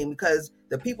is saying. Because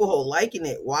the people who are liking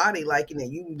it, why are they liking it?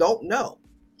 You don't know.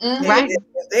 Right.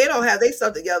 If they don't have their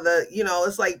stuff together,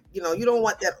 it's like you don't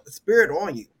want that spirit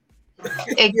on you.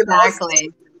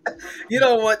 Exactly. You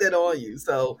don't want that on you.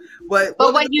 So, but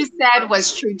what you said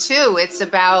was true too. It's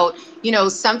about,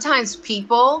 sometimes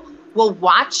people will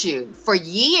watch you for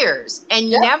years and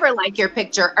never like your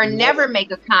picture or never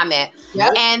make a comment.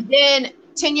 And then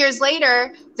 10 years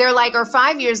later, they're like, or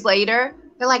 5 years later,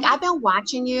 they're like, I've been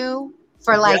watching you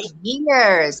for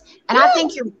years. And I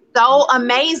think you're so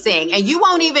amazing. And you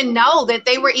won't even know that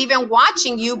they were even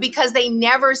watching you because they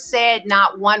never said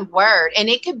not one word. And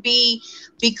it could be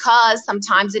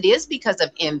sometimes it is because of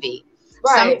envy.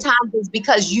 Right. Sometimes it's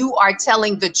because you are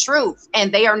telling the truth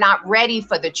and they are not ready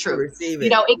for the truth.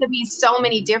 It could be so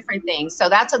many different things. So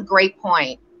that's a great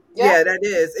point. Yeah, that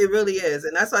is. It really is.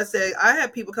 And that's why I say I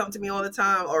have people come to me all the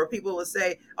time, or people will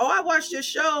say, oh, I watched your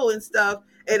show and stuff.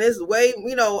 And it's way,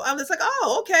 I'm just like,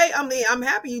 oh, okay. I mean, I'm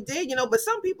happy you did, but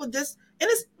some people just, and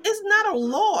it's not a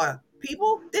law.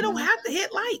 People, they don't have to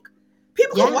hit like.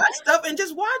 People can watch stuff and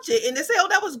just watch it and they say, oh,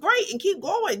 that was great, and keep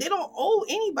going. They don't owe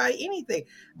anybody anything.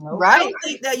 Right. I don't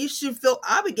think that you should feel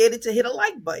obligated to hit a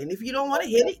like button. If you don't want to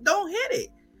hit it, don't hit it.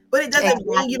 But it doesn't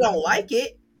mean you don't like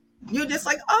it. You're just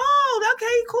like, oh,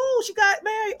 okay, cool. She got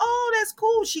married. Oh, that's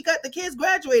cool. She got the kids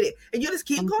graduated. And you just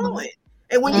keep going.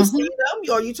 And when you see them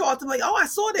or you talk to them like, oh, I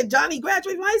saw that Johnny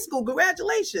graduated from high school.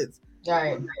 Congratulations.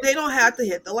 Right. They don't have to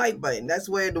hit the like button. That's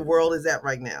where the world is at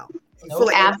right now. You feel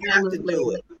like you have to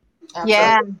do it.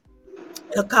 Yeah.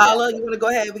 Akala, you want to go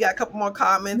ahead? We got a couple more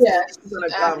comments. Yeah. We're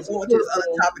going to go into this other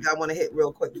topic I want to hit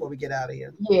real quick before we get out of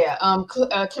here. Yeah.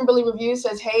 Kimberly Review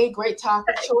says, hey, great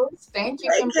topic choice. Thank you,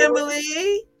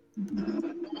 Kimberly.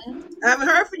 I haven't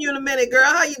heard from you in a minute, girl.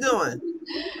 How you doing?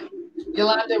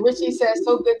 Yolanda Richie says,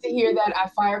 so good to hear that. I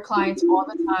fire clients all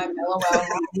the time. LOL.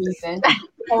 No reason.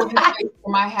 Holding space for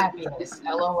my happiness.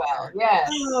 LOL. Yes.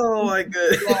 Oh my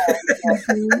goodness.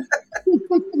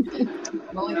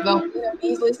 Melina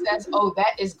Beasley says, oh,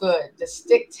 that is good. The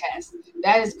stick test.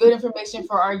 That is good information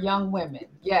for our young women.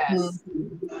 Yes.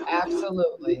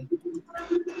 Absolutely.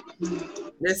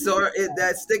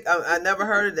 That stick. I never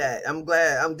heard of that. I'm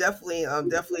glad. I'm definitely. I'm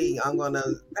gonna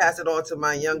pass it on to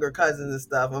my younger cousins and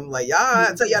stuff. I'm like, y'all,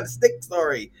 I tell y'all the stick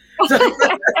story.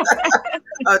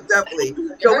 Definitely.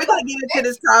 So we're gonna get into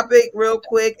this topic real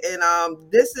quick, and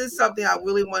this is something I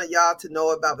really wanted y'all to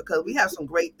know about because we have some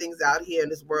great things out here in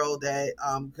this world that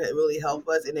can really help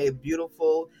us, and they're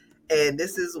beautiful. And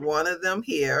this is one of them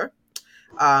here.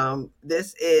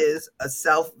 This is a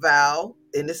self-vow,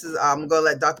 and this is I'm going to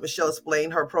let Dr. Michelle explain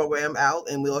her program out,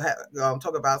 and we'll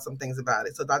talk about some things about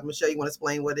it. So Dr. Michelle, you want to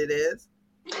explain what it is?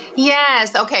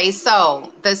 Yes. Okay.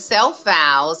 So the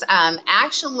self-vows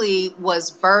actually was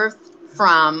birthed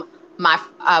from my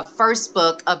first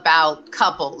book about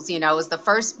couples. It was the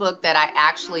first book that I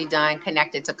actually done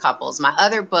connected to couples. My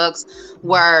other books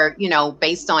were,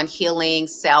 based on healing,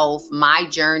 self, my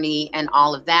journey, and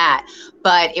all of that.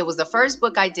 But it was the first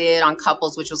book I did on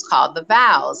couples, which was called The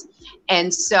Vows.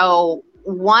 And so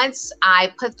once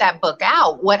I put that book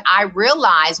out, what I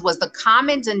realized was the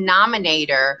common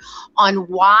denominator on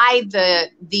why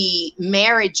the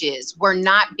marriages were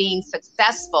not being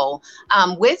successful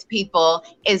with people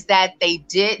is that they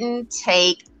didn't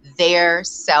take their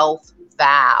self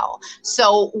vow.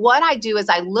 So what I do is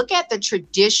I look at the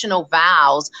traditional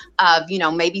vows of,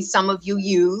 maybe some of you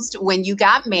used when you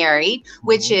got married,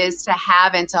 which is to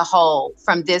have and to hold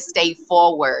from this day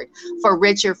forward, for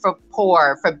richer, for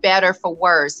poor, for better, for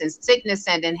worse, in sickness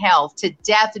and in health, to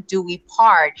death do we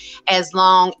part, as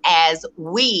long as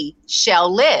we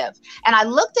shall live. And I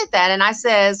looked at that and I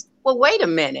says, well, wait a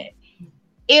minute.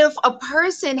 If a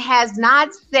person has not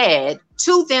said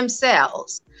to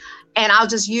themselves, and I'll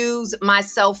just use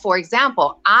myself, for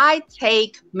example, I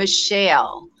take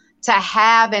Michelle to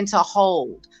have and to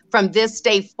hold from this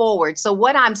day forward. So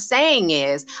what I'm saying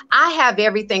is I have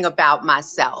everything about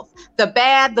myself, the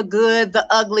bad, the good, the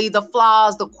ugly, the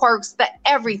flaws, the quirks, the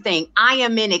everything. I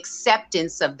am in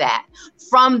acceptance of that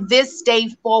from this day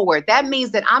forward. That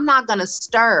means that I'm not going to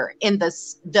stir in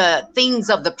the things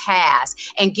of the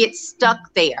past and get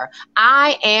stuck there.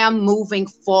 I am moving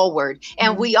forward.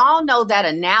 And we all know that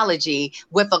analogy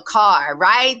with a car,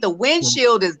 right? The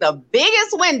windshield is the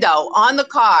biggest window on the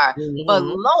car. But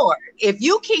Lord, if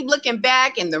you keep looking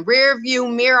back in the rear view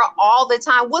mirror all the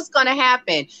time, what's going to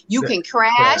happen? You can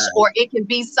crash, or it can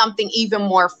be something even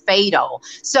more fatal.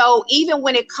 So even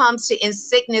when it comes to in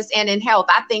sickness and in health,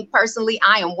 I think personally,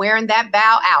 I am wearing that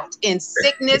vow out in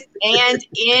sickness and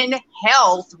in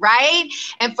health, right?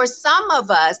 And for some of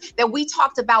us that we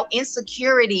talked about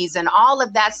insecurities and all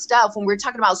of that stuff when we're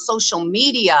talking about social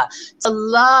media, to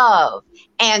love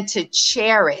and to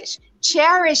cherish.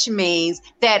 Cherish means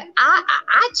that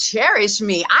I cherish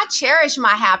me. I cherish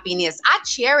my happiness. I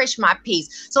cherish my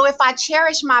peace. So if I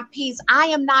cherish my peace, I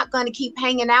am not going to keep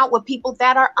hanging out with people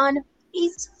that are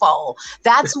unpeaceful.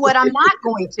 That's what I'm not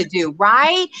going to do,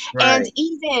 right? And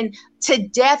even to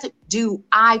death do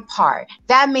I part.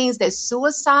 That means that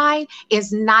suicide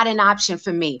is not an option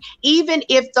for me. Even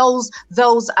if those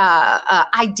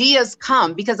ideas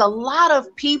come, because a lot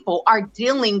of people are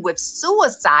dealing with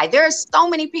suicide. There are so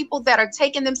many people that are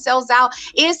taking themselves out.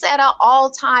 It's at an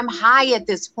all-time high at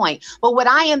this point. But what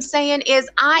I am saying is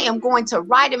I am going to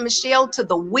ride in Michelle till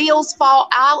the wheels fall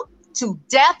out. To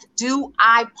death do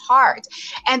I part.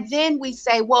 And then we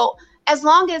say, well, as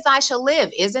long as I shall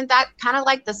live. Isn't that kind of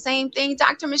like the same thing,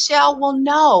 Dr. Michelle? Well,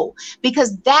 no,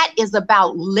 because that is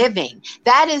about living.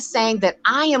 That is saying that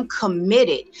I am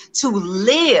committed to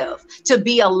live, to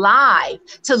be alive,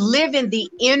 to live in the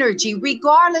energy,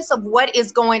 regardless of what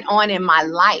is going on in my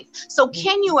life. So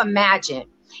can you imagine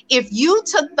if you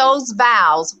took those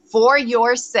vows for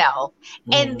yourself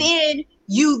and then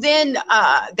you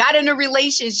got in a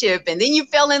relationship and then you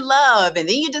fell in love and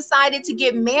then you decided to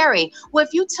get married. Well,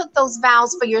 if you took those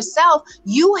vows for yourself,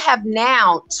 you have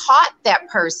now taught that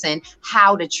person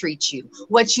how to treat you,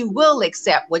 what you will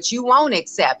accept, what you won't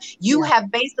accept. You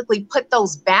have basically put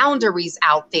those boundaries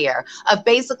out there of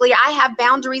basically, I have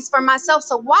boundaries for myself.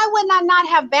 So why would I not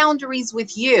have boundaries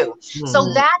with you?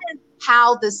 So that is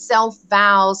how the self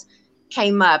vows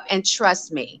came up. And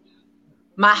trust me,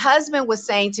 my husband was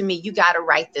saying to me, you got to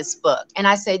write this book. And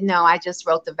I said, no, I just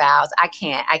wrote the vows. I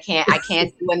can't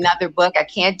do another book. I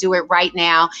can't do it right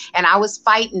now. And I was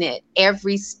fighting it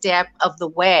every step of the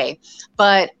way.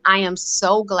 But I am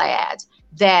so glad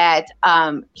that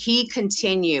he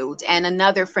continued, and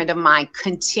another friend of mine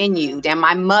continued, and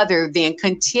my mother then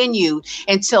continued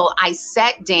until I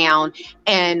sat down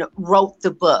and wrote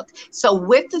the book. So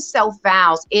with the self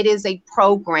vows, it is a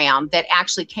program that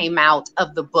actually came out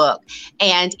of the book,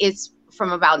 and it's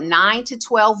from about 9 to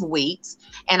 12 weeks.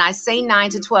 And I say 9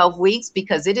 to 12 weeks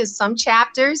because it is some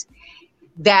chapters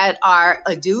that are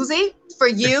a doozy for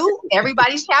you.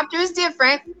 Everybody's chapter is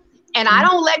different. And I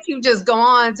don't let you just go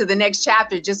on to the next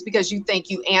chapter just because you think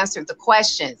you answered the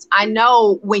questions. I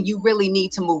know when you really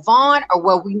need to move on or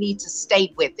where we need to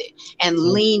stay with it and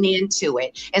lean into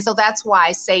it. And so that's why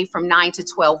I say from 9 to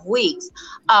 12 weeks.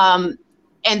 And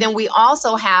then we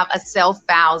also have a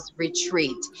self-vows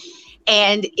retreat.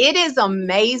 And it is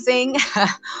amazing.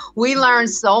 We learn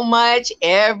so much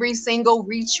every single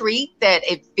retreat that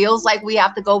it feels like we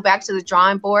have to go back to the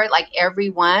drawing board, like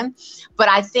everyone. But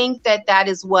I think that that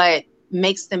is what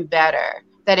makes them better,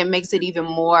 that it makes it even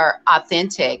more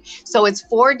authentic. So it's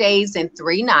 4 days and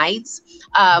 3 nights.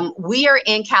 We are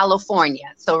in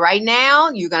California. So right now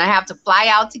you're going to have to fly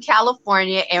out to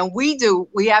California. And we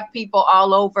have people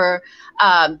all over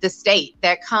the state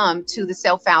that come to the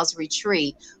Self Vows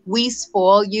retreat. We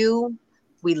spoil you.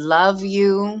 We love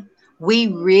you. We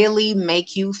really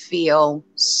make you feel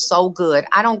so good.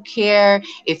 I don't care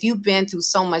if you've been through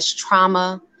so much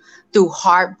trauma, through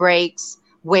heartbreaks,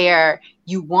 where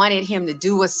you wanted him to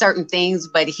do a certain things,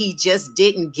 but he just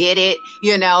didn't get it. We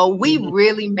Mhm.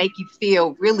 really make you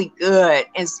feel really good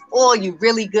and spoil you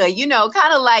really good.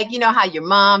 Kind of like, how your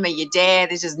mom and your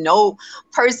dad, there's just no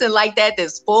person like that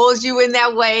spoils you in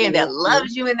that way and that Mhm.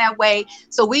 loves you in that way.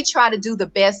 So we try to do the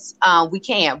best we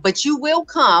can, but you will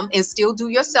come and still do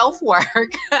your self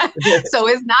work. So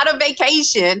it's not a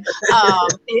vacation.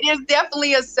 It is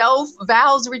definitely a self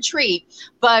vows retreat,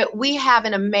 but we have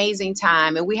an amazing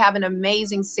time and we have an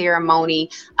amazing ceremony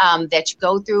that you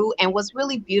go through. And what's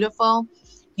really beautiful,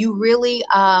 you really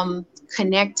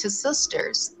connect to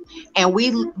sisters. And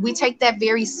we take that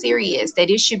very serious, that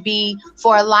it should be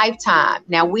for a lifetime.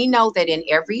 Now we know that in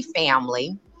every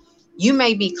family, you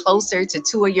may be closer to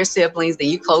two of your siblings than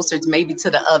you closer to maybe to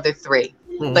the other three.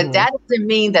 But Mhm. that doesn't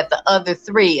mean that the other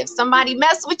three, if somebody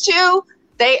mess with you,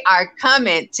 they are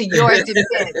coming to your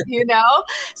defense.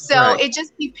 So Right. it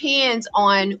just depends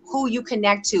on who you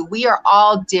connect to. We are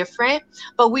all different,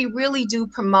 but we really do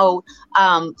promote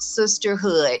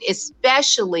sisterhood,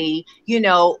 especially,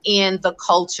 in the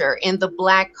culture, in the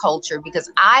Black culture,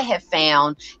 because I have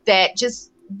found that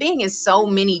just being in so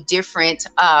many different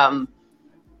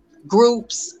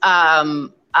groups,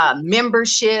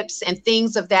 memberships, and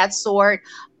things of that sort,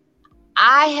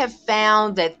 I have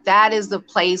found that that is the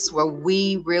place where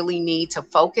we really need to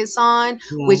focus on,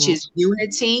 which Mhm. is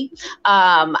unity.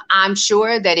 I'm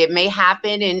sure that it may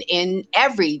happen in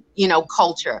every,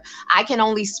 culture. I can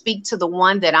only speak to the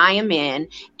one that I am in,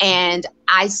 and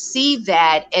I see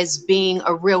that as being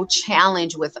a real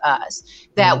challenge with us.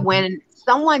 That Mhm. when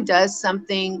someone does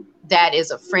something that is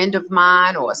a friend of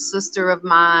mine or a sister of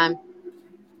mine,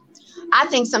 I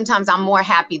think sometimes I'm more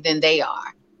happy than they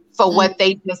are for Mm. what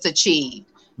they just achieved,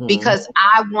 Mhm. because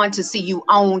I want to see you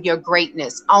own your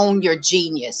greatness, own your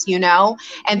genius.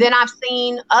 And then I've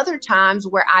seen other times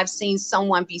where I've seen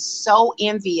someone be so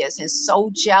envious and so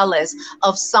jealous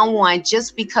of someone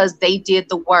just because they did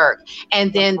the work,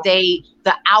 and then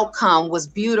the outcome was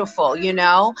beautiful.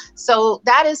 So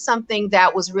that is something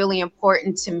that was really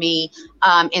important to me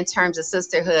in terms of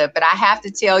sisterhood. But I have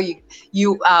to tell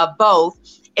you both,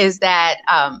 is that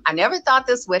I never thought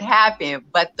this would happen,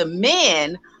 but the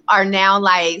men are now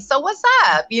like, so what's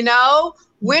up?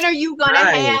 When are you going to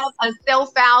have Nice. a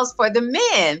self vows for the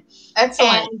men?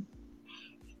 Excellent. And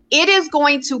it is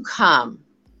going to come.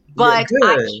 Yeah, But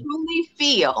I good. truly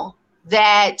feel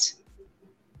that,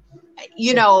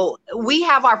 we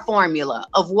have our formula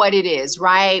of what it is,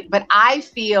 right? But I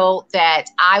feel that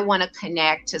I want to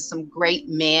connect to some great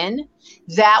men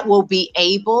that will be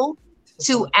able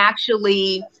to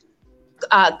actually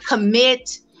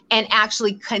commit and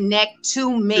actually connect to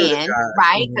To the men, gods.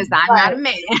 right? Because Mhm. I'm not Right. a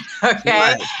man, okay?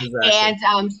 Right, exactly.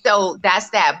 And so that's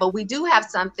that. But we do have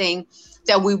something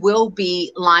that we will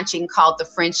be launching called the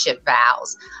Friendship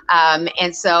Vows.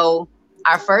 And so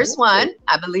our first one,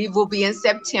 I believe, will be in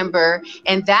September.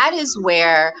 And that is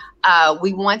where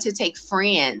we want to take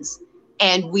friends,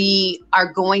 and we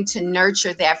are going to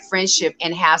nurture that friendship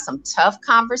and have some tough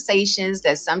conversations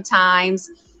that sometimes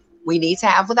we need to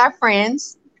have with our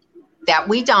friends that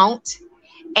we don't.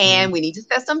 And Mhm. we need to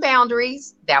set some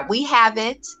boundaries that we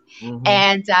haven't. Mhm.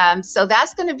 And so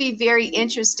that's going to be very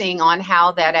interesting on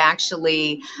how that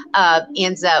actually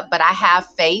ends up. But I have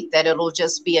faith that it'll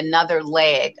just be another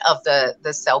leg of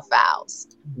the self vows.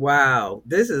 Wow.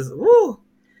 This is woo.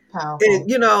 Powerful.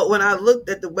 And when I looked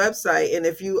at the website, and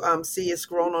if you see it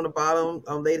scrolling on the bottom,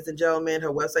 ladies and gentlemen,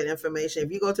 her website information.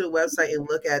 If you go to the website and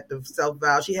look at the self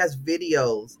vow, she has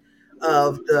videos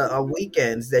of the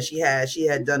weekends that she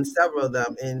had done several of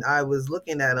them, and I was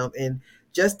looking at them, and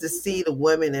just to see the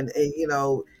women, and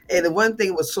the one thing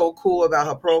that was so cool about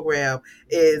her program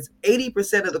is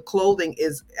 80% of the clothing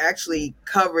is actually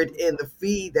covered in the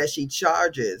fee that she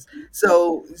charges.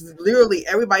 So literally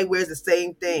everybody wears the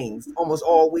same things almost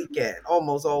all weekend.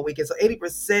 So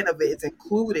 80% of it is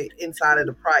included inside of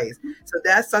the price. So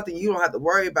that's something you don't have to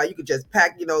worry about. You could just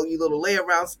pack, your little lay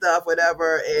around stuff,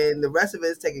 whatever, and the rest of it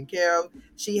is taken care of.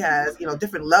 She has,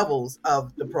 different levels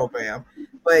of the program.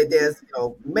 But there's,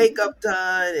 makeup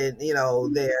done, and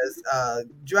there's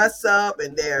dress up,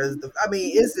 and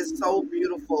it's just so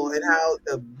beautiful, and how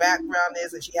the background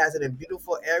is, and she has it in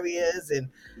beautiful areas. And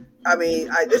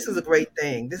this is a great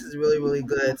thing. This is really, really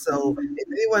good. So if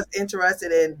anyone's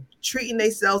interested in treating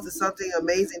themselves to something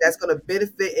amazing that's going to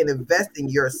benefit and invest in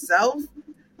yourself,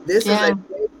 this is a Yeah.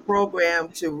 great program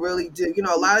to really do.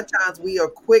 A lot of times we are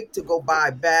quick to go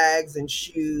buy bags and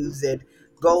shoes and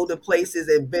go to places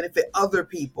and benefit other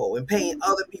people and paying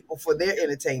other people for their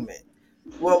entertainment.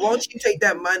 Well, won't you take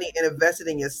that money and invest it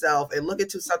in yourself and look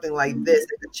into something like this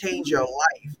that could change your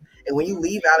life? And when you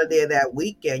leave out of there that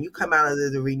weekend, you come out of there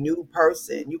the renewed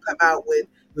person. You come out with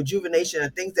rejuvenation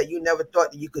and things that you never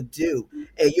thought that you could do.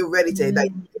 And you're ready to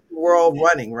like hit the world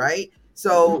running, right?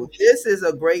 So this is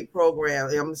a great program.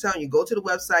 And I'm telling you, go to the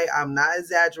website. I'm not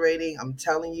exaggerating. I'm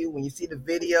telling you, when you see the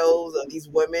videos of these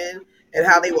women and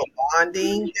how they were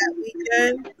bonding that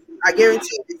weekend, I guarantee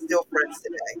you they're still friends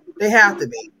today. They have to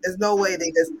be. There's no way they're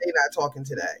not talking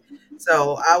today.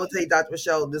 So I would say, Dr.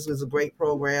 Michelle, this was a great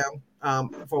program.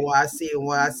 For what I see and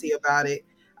what I see about it,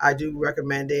 I do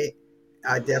recommend it.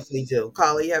 I definitely do.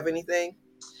 Carla, you have anything?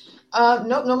 No,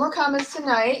 no more comments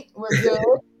tonight. We're good.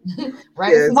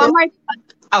 Right. Yeah, One more.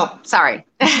 Oh, sorry.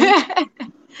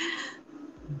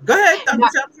 Go ahead, Dr.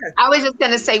 Michelle. I was just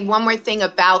going to say one more thing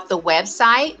about the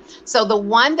website. So the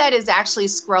one that is actually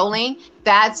scrolling,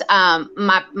 that's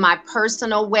my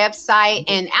personal website,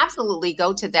 and absolutely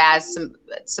go to that.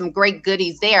 Some great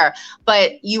goodies there.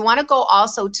 But you want to go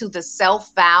also to the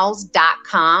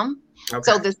selfvows.com. Okay.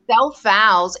 So the Self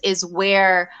Vows is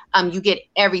where you get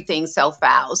everything Self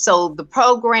Vows. So the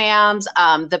programs,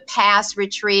 the past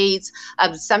retreats,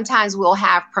 sometimes we'll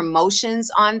have promotions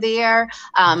on there.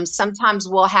 Sometimes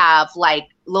we'll have like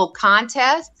little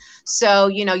contests. So,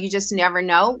 you just never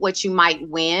know what you might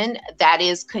win that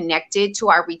is connected to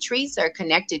our retreats or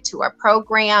connected to our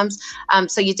programs.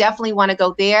 So you definitely want to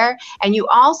go there. And you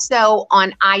also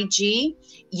on IG,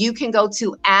 you can go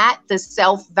to @the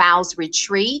Self Vows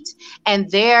Retreat, and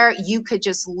there you could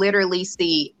just literally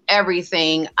see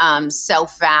everything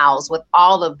Self Vows with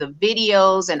all of the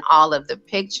videos and all of the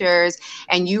pictures.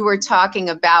 And you were talking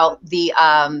about the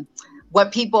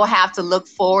what people have to look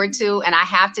forward to, and I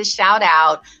have to shout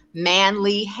out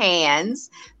Manly Hands,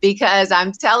 because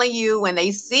I'm telling you, when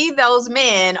they see those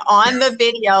men on the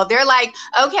video, they're like,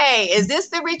 okay, is this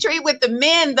the retreat with the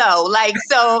men though? Like,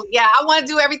 so yeah, I want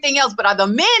to do everything else, but are the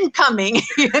men coming?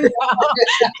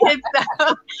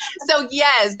 So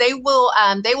yes, they will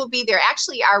be there.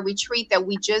 Actually, our retreat that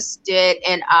we just did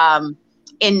in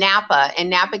Napa,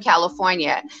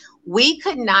 California, we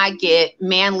could not get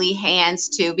Manly Hands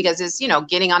to, because it's,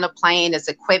 getting on a plane, it's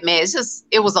equipment.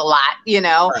 It was a lot,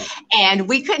 right. And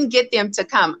we couldn't get them to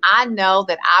come. I know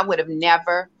that I would have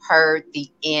never heard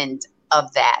the end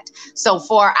of that. So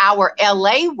for our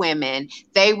LA women,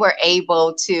 they were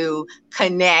able to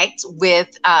connect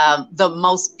with the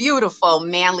most beautiful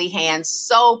Manly Hands,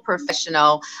 so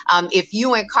professional. If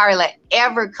you and Carla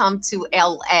ever come to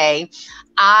LA,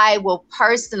 I will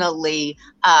personally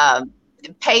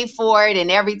pay for it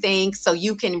and everything so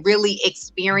you can really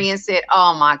experience it.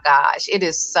 Oh my gosh, it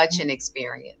is such an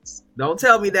experience. Don't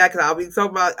tell me that, because I'll be talking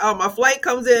about, my flight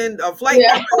comes in, a flight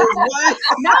number is what?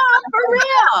 No, for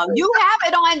real. You have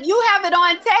it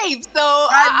on tape. So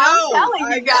I'm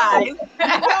telling you guys.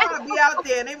 I'll be out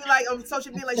there and they be like on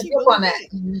social media, like, she really went.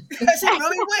 She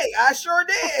really went. I sure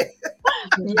did.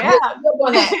 Yeah.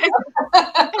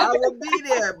 I will be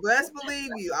there. Best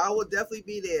believe you. I will definitely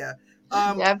be there.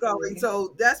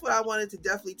 So that's what I wanted to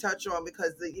definitely touch on,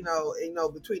 because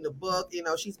between the book,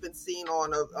 she's been seen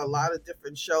on a lot of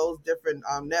different shows, different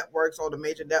networks, all the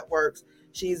major networks.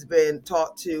 She's been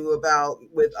talked to about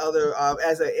with other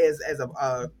as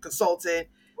a consultant.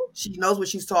 She knows what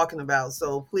she's talking about.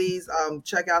 So please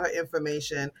check out her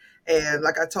information. And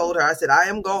like I told her, I said, I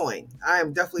am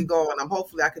definitely going.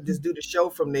 Hopefully I could just do the show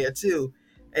from there too.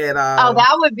 And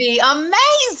that would be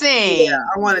amazing. Yeah,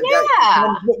 I wanted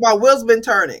that. My wheels been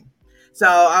turning. So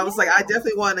I was like, I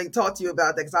definitely want to talk to you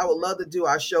about that, because I would love to do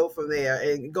our show from there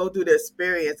and go through the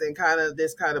experience and kind of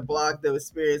blog the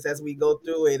experience as we go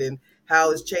through it and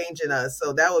how it's changing us.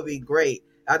 So that would be great.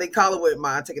 I think Carla wouldn't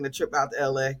mind taking a trip out to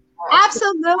LA.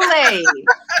 Absolutely.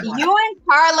 You and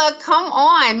Carla, come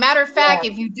on. Matter of fact,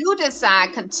 if you do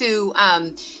decide to,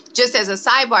 just as a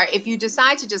sidebar, if you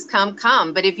decide to just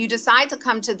come. But if you decide to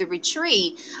come to the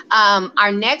retreat,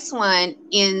 our next one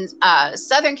in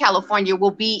Southern California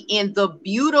will be in the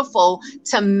beautiful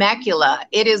Temecula.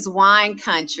 It is wine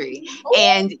country.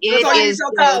 And it is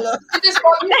her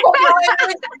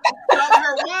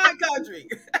wine country.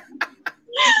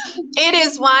 It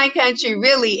is wine country,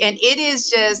 really. And it is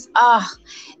just,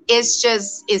 it's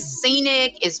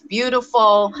scenic, it's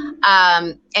beautiful.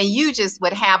 And you just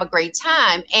would have a great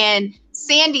time. And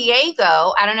San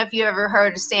Diego, I don't know if you ever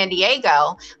heard of San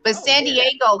Diego, but San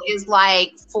Diego is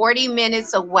like 40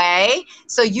 minutes away.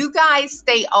 So you guys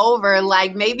stay over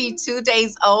like maybe 2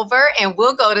 days over, and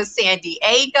we'll go to San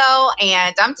Diego.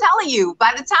 And I'm telling you,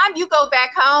 by the time you go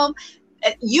back home,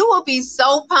 You will be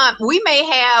so pumped. We may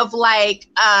have like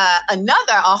a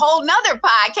whole nother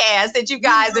podcast that you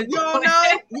guys are You don't know.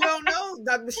 You don't know.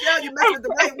 Dr. Michelle, you messing with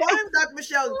the right one. Dr.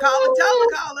 Michelle, Carla, tell her,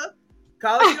 Carla.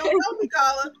 Carla, you don't know me,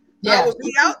 Carla. Yeah, I will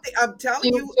be out there. I'm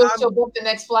telling you. She'll book the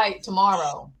next flight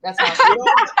tomorrow. That's how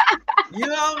you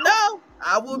don't know.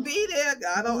 I will be there.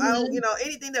 I don't,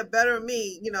 anything that better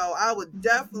me, I would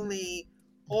definitely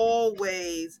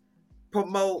always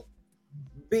promote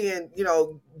being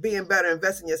better,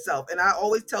 invest in yourself. And I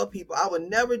always tell people I would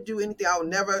never do anything. I would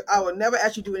never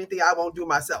actually do anything I won't do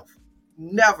myself.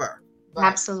 Never.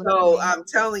 Absolutely. So I'm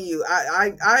telling you,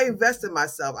 I invest in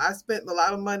myself. I spent a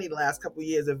lot of money the last couple of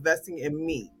years investing in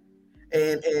me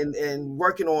and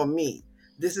working on me.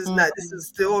 This is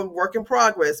still a work in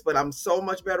progress, but I'm so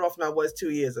much better off than I was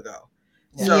 2 years ago.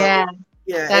 So, yeah,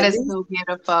 that is so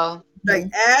beautiful. Like,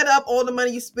 add up all the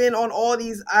money you spend on all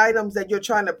these items that you're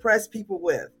trying to press people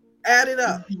with. Add it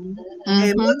up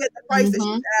and look at the price that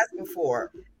she's asking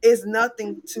for. It's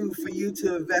nothing for you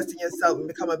to invest in yourself and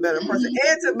become a better person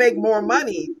and to make more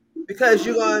money, because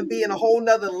you're going to be in a whole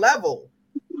nother level.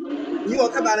 You're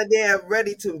going to come out of there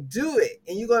ready to do it,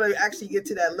 and you're going to actually get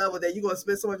to that level that you're going to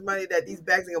spend so much money that these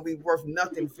bags are going to be worth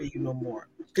nothing for you no more,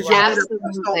 because you haven't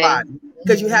touched nobody,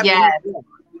 because you haven't.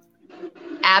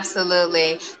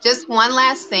 Absolutely. Just one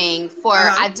last thing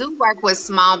I do work with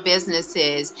small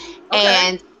businesses,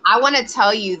 and I want to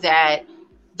tell you that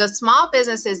the small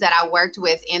businesses that I worked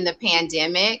with in the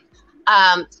pandemic,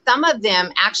 some of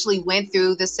them actually went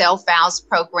through the Self-Files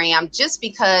program just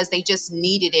because they just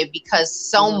needed it, because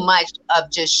so much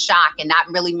of just shock and not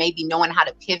really maybe knowing how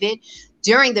to pivot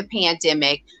during the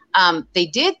pandemic. They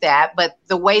did that, but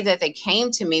the way that they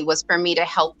came to me was for me to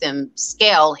help them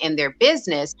scale in their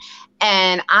business.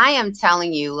 And I am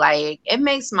telling you, like, it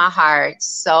makes my heart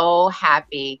so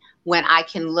happy when I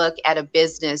can look at a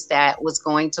business that was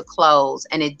going to close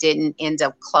and it didn't end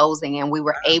up closing. And we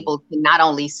were able to not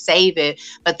only save it,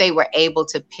 but they were able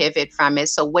to pivot from it.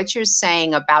 So what you're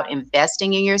saying about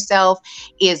investing in yourself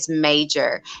is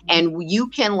major. And you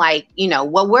can, like,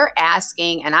 what we're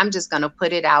asking, and I'm just going to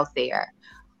put it out there.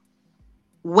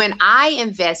 When I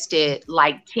invested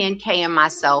like 10K in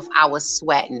myself, I was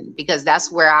sweating, because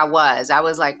that's where I was. I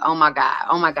was like, oh my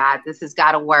God, this has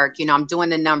got to work. I'm doing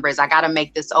the numbers. I got to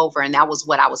make this over. And that was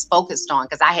what I was focused on,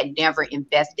 because I had never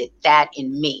invested that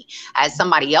in me. I had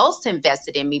somebody else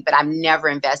invested in me, but I've never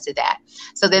invested that.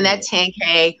 So then that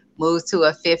 10K moves to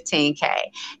a 15K,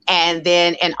 and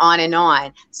then and on and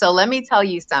on. So let me tell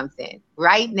you something.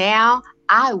 Right now,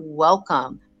 I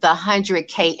welcome the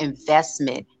 100K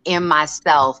investment in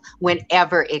myself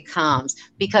whenever it comes,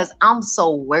 because I'm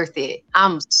so worth it.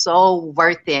 I'm so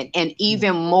worth it. And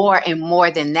even more and more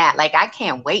than that, like, I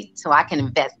can't wait till I can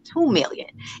invest 2 million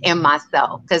in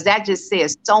myself, because that just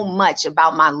says so much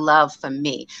about my love for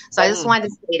me. So I just wanted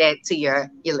to say that to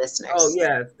your listeners. Oh,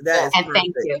 yeah, that is and perfect.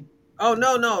 Thank you. Oh,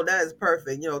 no, that is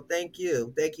perfect. Thank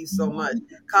you. Thank you so much.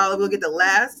 Carla, we'll get the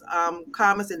last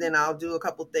comments, and then I'll do a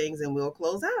couple things and we'll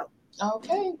close out.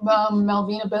 Okay.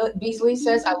 Melvina Beasley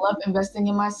says, I love investing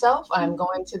in myself. I'm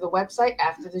going to the website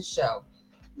after the show.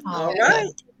 All right.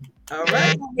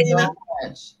 Melvina.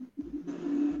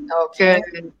 Okay.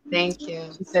 Good. Thank you.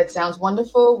 She said, sounds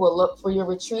wonderful. We'll look for your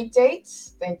retreat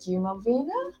dates. Thank you,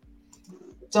 Melvina.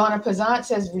 Donna Pazant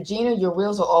says, Regina, your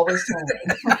wheels are always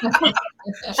turning.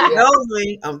 She knows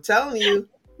me. I'm telling you.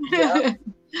 Yep.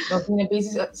 Melvina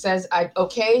Beasley says,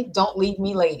 don't leave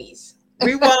me, ladies.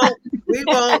 We won't. We're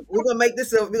gonna make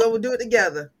this. We're gonna do it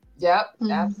together. Yep,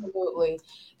 absolutely.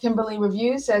 Kimberly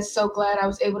Review says, so glad I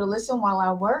was able to listen while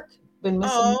I work. Been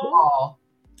missing you all.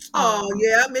 Oh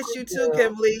yeah, I miss you too,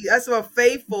 Kimberly. That's a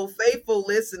faithful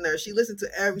listener. She listens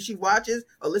to she watches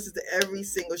or listens to every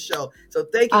single show. So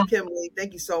thank you, Kimberly.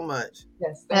 Thank you so much.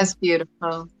 Yes, that's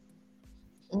beautiful.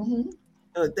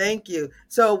 Oh, thank you.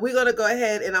 So we're gonna go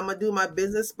ahead and I'm gonna do my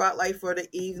business spotlight for the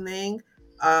evening.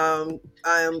 I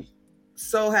am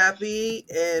so happy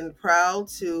and proud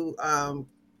to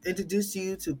introduce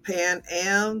you to Pan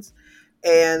Ams,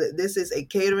 and this is a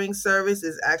catering service.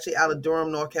 It's actually out of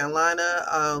Durham, North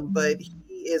Carolina, but he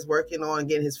is working on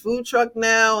getting his food truck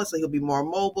now, so he'll be more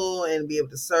mobile and be able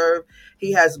to serve.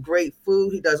 He has great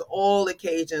food. He does all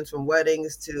occasions, from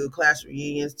weddings to class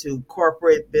reunions to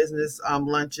corporate business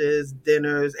lunches,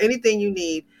 dinners, anything you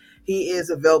need. He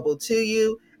is available to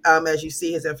you. As you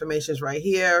see, his information is right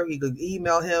here. You could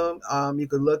email him. You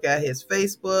could look at his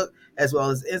Facebook as well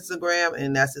as Instagram,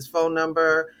 and that's his phone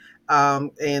number.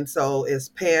 And so it's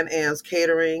Pan Ams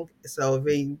Catering. So if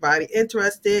anybody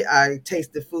interested, I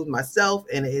tasted food myself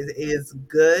and it is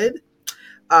good.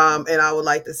 And I would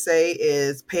like to say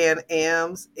is Pan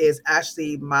Ams is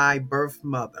actually my birth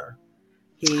mother.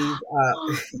 He's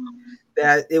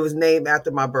that it was named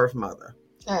after my birth mother.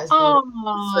 That's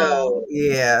So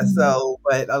yeah, so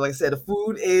but like I said, the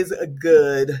food is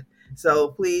good. So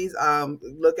please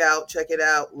look out, check it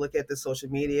out, look at the social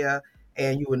media,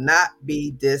 and you will not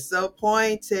be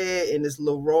disappointed. And this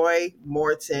Leroy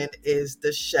Morton is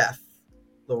the chef.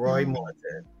 Leroy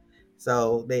Morton.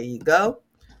 So there you go.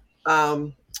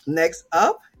 Next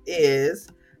up is,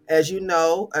 as you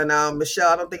know, and Michelle,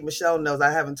 I don't think Michelle knows,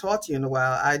 I haven't talked to you in a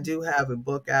while. I do have a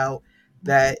book out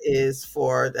that is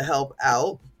for to help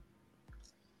out.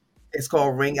 It's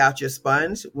called Ring Out Your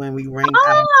Sponge. When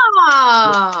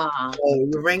Ah.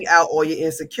 we ring out all your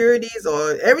insecurities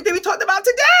or everything we talked about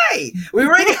today. We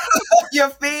ring out your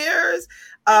fears.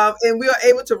 And we are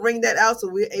able to ring that out. So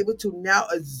we're able to now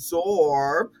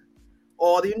absorb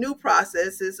all your new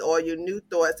processes, all your new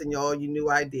thoughts, and all your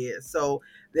new ideas. So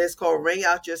this called Ring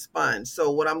Out Your Sponge. So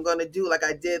what I'm going to do, like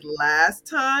I did last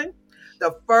time,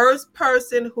 the first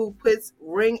person who puts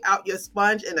Ring Out Your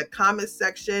Sponge in the comment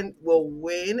section will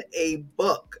win a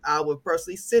book. I will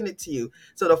personally send it to you.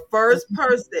 So the first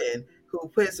person who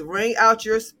puts Ring Out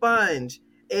Your Sponge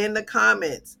in the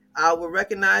comments, I will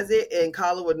recognize it and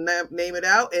Carla would name it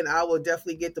out, and I will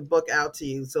definitely get the book out to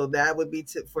you. So that would be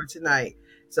for tonight.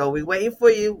 So we're waiting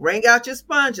for you. Ring out your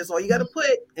sponge. That's all you got to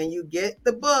put, and you get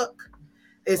the book.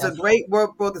 It's a great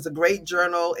workbook. It's a great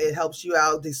journal. It helps you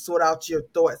out to sort out your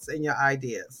thoughts and your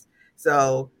ideas.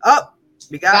 So,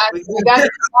 we got it. That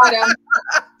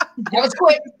was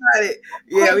quick.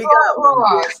 Yeah, we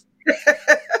got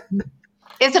it.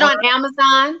 Is it on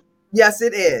Amazon? Yes,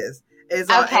 it is. It's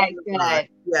okay, good.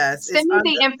 Yes. Send me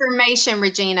the information,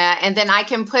 Regina, and then I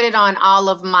can put it on all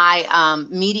of my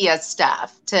media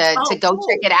stuff to go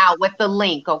check it out with the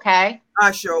link, okay?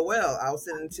 I sure will. I'll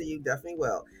send it to you. Definitely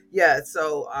will. Yeah.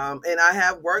 So, and I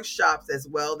have workshops as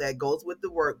well that goes with the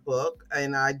workbook,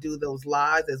 and I do those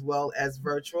live as well as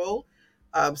virtual.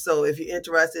 So if you're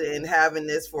interested in having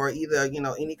this for either,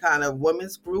 any kind of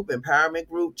women's group, empowerment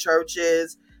group,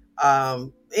 churches,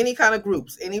 any kind of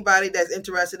groups, anybody that's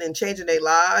interested in changing their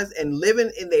lives and living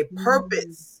in their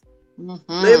purpose,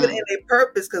 living in their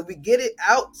purpose, because we get it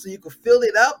out so you can fill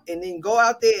it up and then go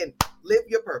out there and live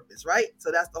your purpose, right?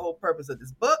 So that's the whole purpose of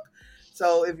this book.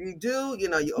 So if you do, you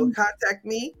contact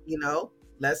me,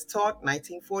 let's talk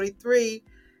 1943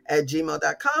 at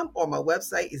gmail.com, or my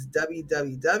website is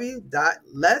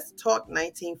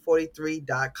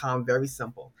www.letstalk1943.com. Very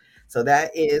simple. So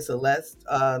that is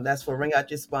that's for Ring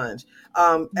Out Your Sponge.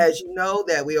 As you know,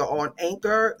 that we are on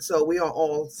Anchor, so we are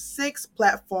on 6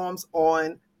 platforms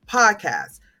on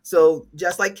podcasts. So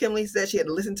just like Kimberly said, she had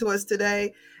to listen to us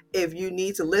today. If you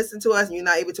need to listen to us and you're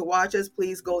not able to watch us,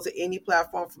 please go to any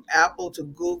platform from Apple to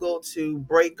Google to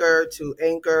Breaker to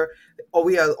Anchor. Or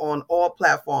we are on all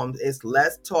platforms. It's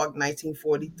Let's Talk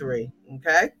 1943.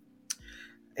 Okay.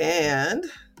 And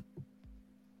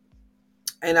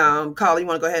Carla, you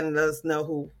want to go ahead and let us know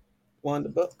who won the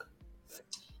book?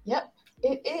 Yep,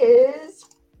 it is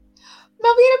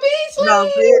Melvina Beasley. All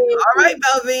right,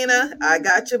 Melvina, I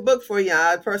got your book for you.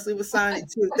 I personally will sign it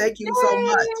too. Thank you so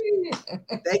much.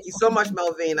 Thank you so much,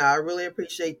 Melvina. I really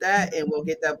appreciate that, and we'll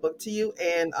get that book to you.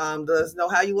 And let us know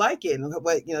how you like it and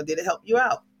what did it help you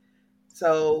out.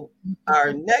 So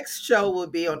our next show will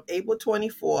be on April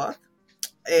 24th,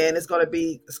 and it's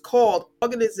called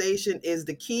Organization is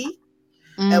the Key.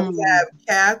 And we have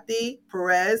Kathy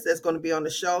Perez that's going to be on the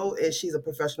show, and she's a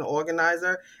professional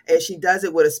organizer, and she does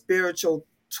it with a spiritual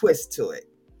twist to it.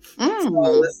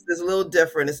 So it's a little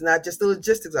different. It's not just the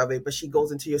logistics of it, but she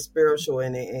goes into your spiritual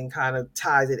and kind of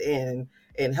ties it in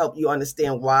and help you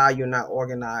understand why you're not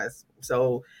organized.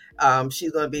 So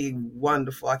she's going to be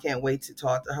wonderful. I can't wait to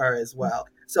talk to her as well.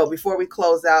 So before we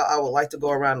close out, I would like to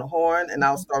go around the horn, and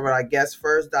I'll start with our guest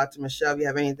first. Dr. Michelle, you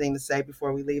have anything to say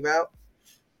before we leave out?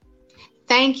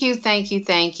 Thank you, thank you,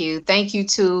 thank you. Thank you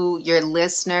to your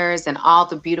listeners and all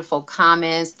the beautiful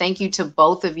comments. Thank you to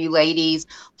both of you ladies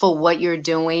for what you're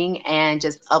doing and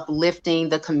just uplifting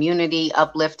the community,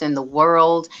 uplifting the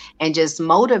world, and just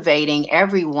motivating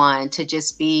everyone to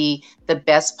just be the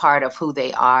best part of who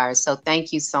they are. So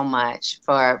thank you so much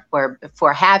for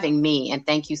having me, and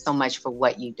thank you so much for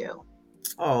what you do.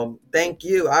 Oh, thank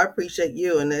you. I appreciate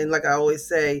you. And then, like I always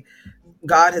say,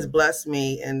 God has blessed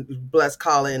me and blessed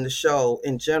Carla in the show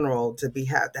in general to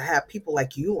have people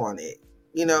like you on it.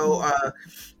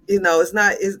 It's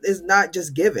not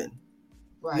just given.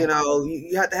 Right. You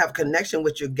have to have a connection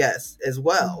with your guests as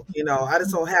well. I just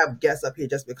don't have guests up here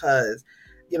just because.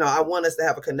 I want us to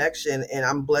have a connection, and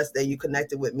I'm blessed that you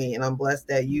connected with me, and I'm blessed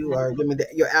that you are.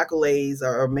 Your accolades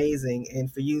are amazing,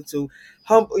 and for you to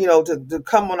to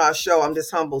come on our show, I'm just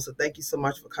humble. So thank you so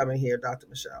much for coming here, Dr.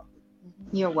 Michelle.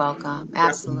 You're welcome.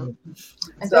 Absolutely.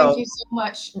 And thank So, you so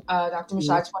much, Dr.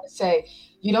 Michelle. I just want to say,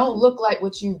 you don't look like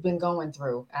what you've been going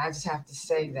through. I just have to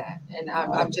say that. And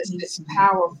I'm just, it's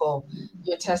powerful,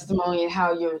 your testimony and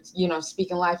how you're,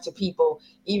 speaking life to people,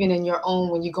 even in your own,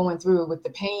 when you're going through with the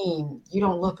pain, you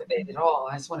don't look at it at all.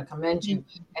 I just want to commend you.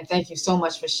 And thank you so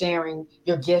much for sharing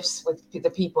your gifts with the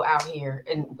people out here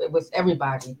and with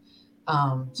everybody.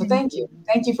 So thank you.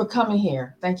 Thank you for coming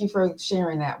here. Thank you for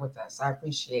sharing that with us. I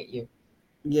appreciate you.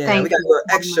 yeah, we Thank got a you little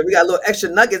so extra. much. We got a little extra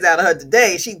nuggets out of her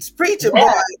today. She's preaching, boy.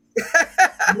 Yeah.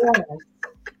 Yeah.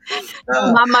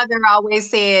 Oh, My mother always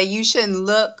said you shouldn't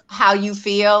look how you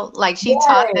feel. Like she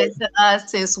taught that Yes. to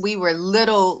us since we were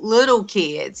little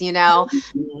kids, you know.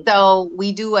 mhm. So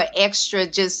we do an extra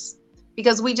just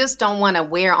because we just don't want to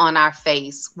wear on our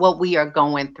face what we are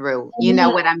going through. You know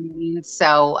Mhm. what I mean?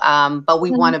 So but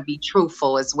we want Mhm. to be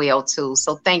truthful as well too.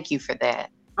 So thank you for that.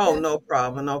 Oh, no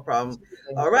problem. No problem.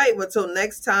 All right. Well, till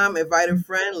next time, invite a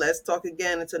friend. Let's talk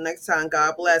again. Until next time,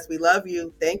 God bless. We love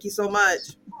you. Thank you so much.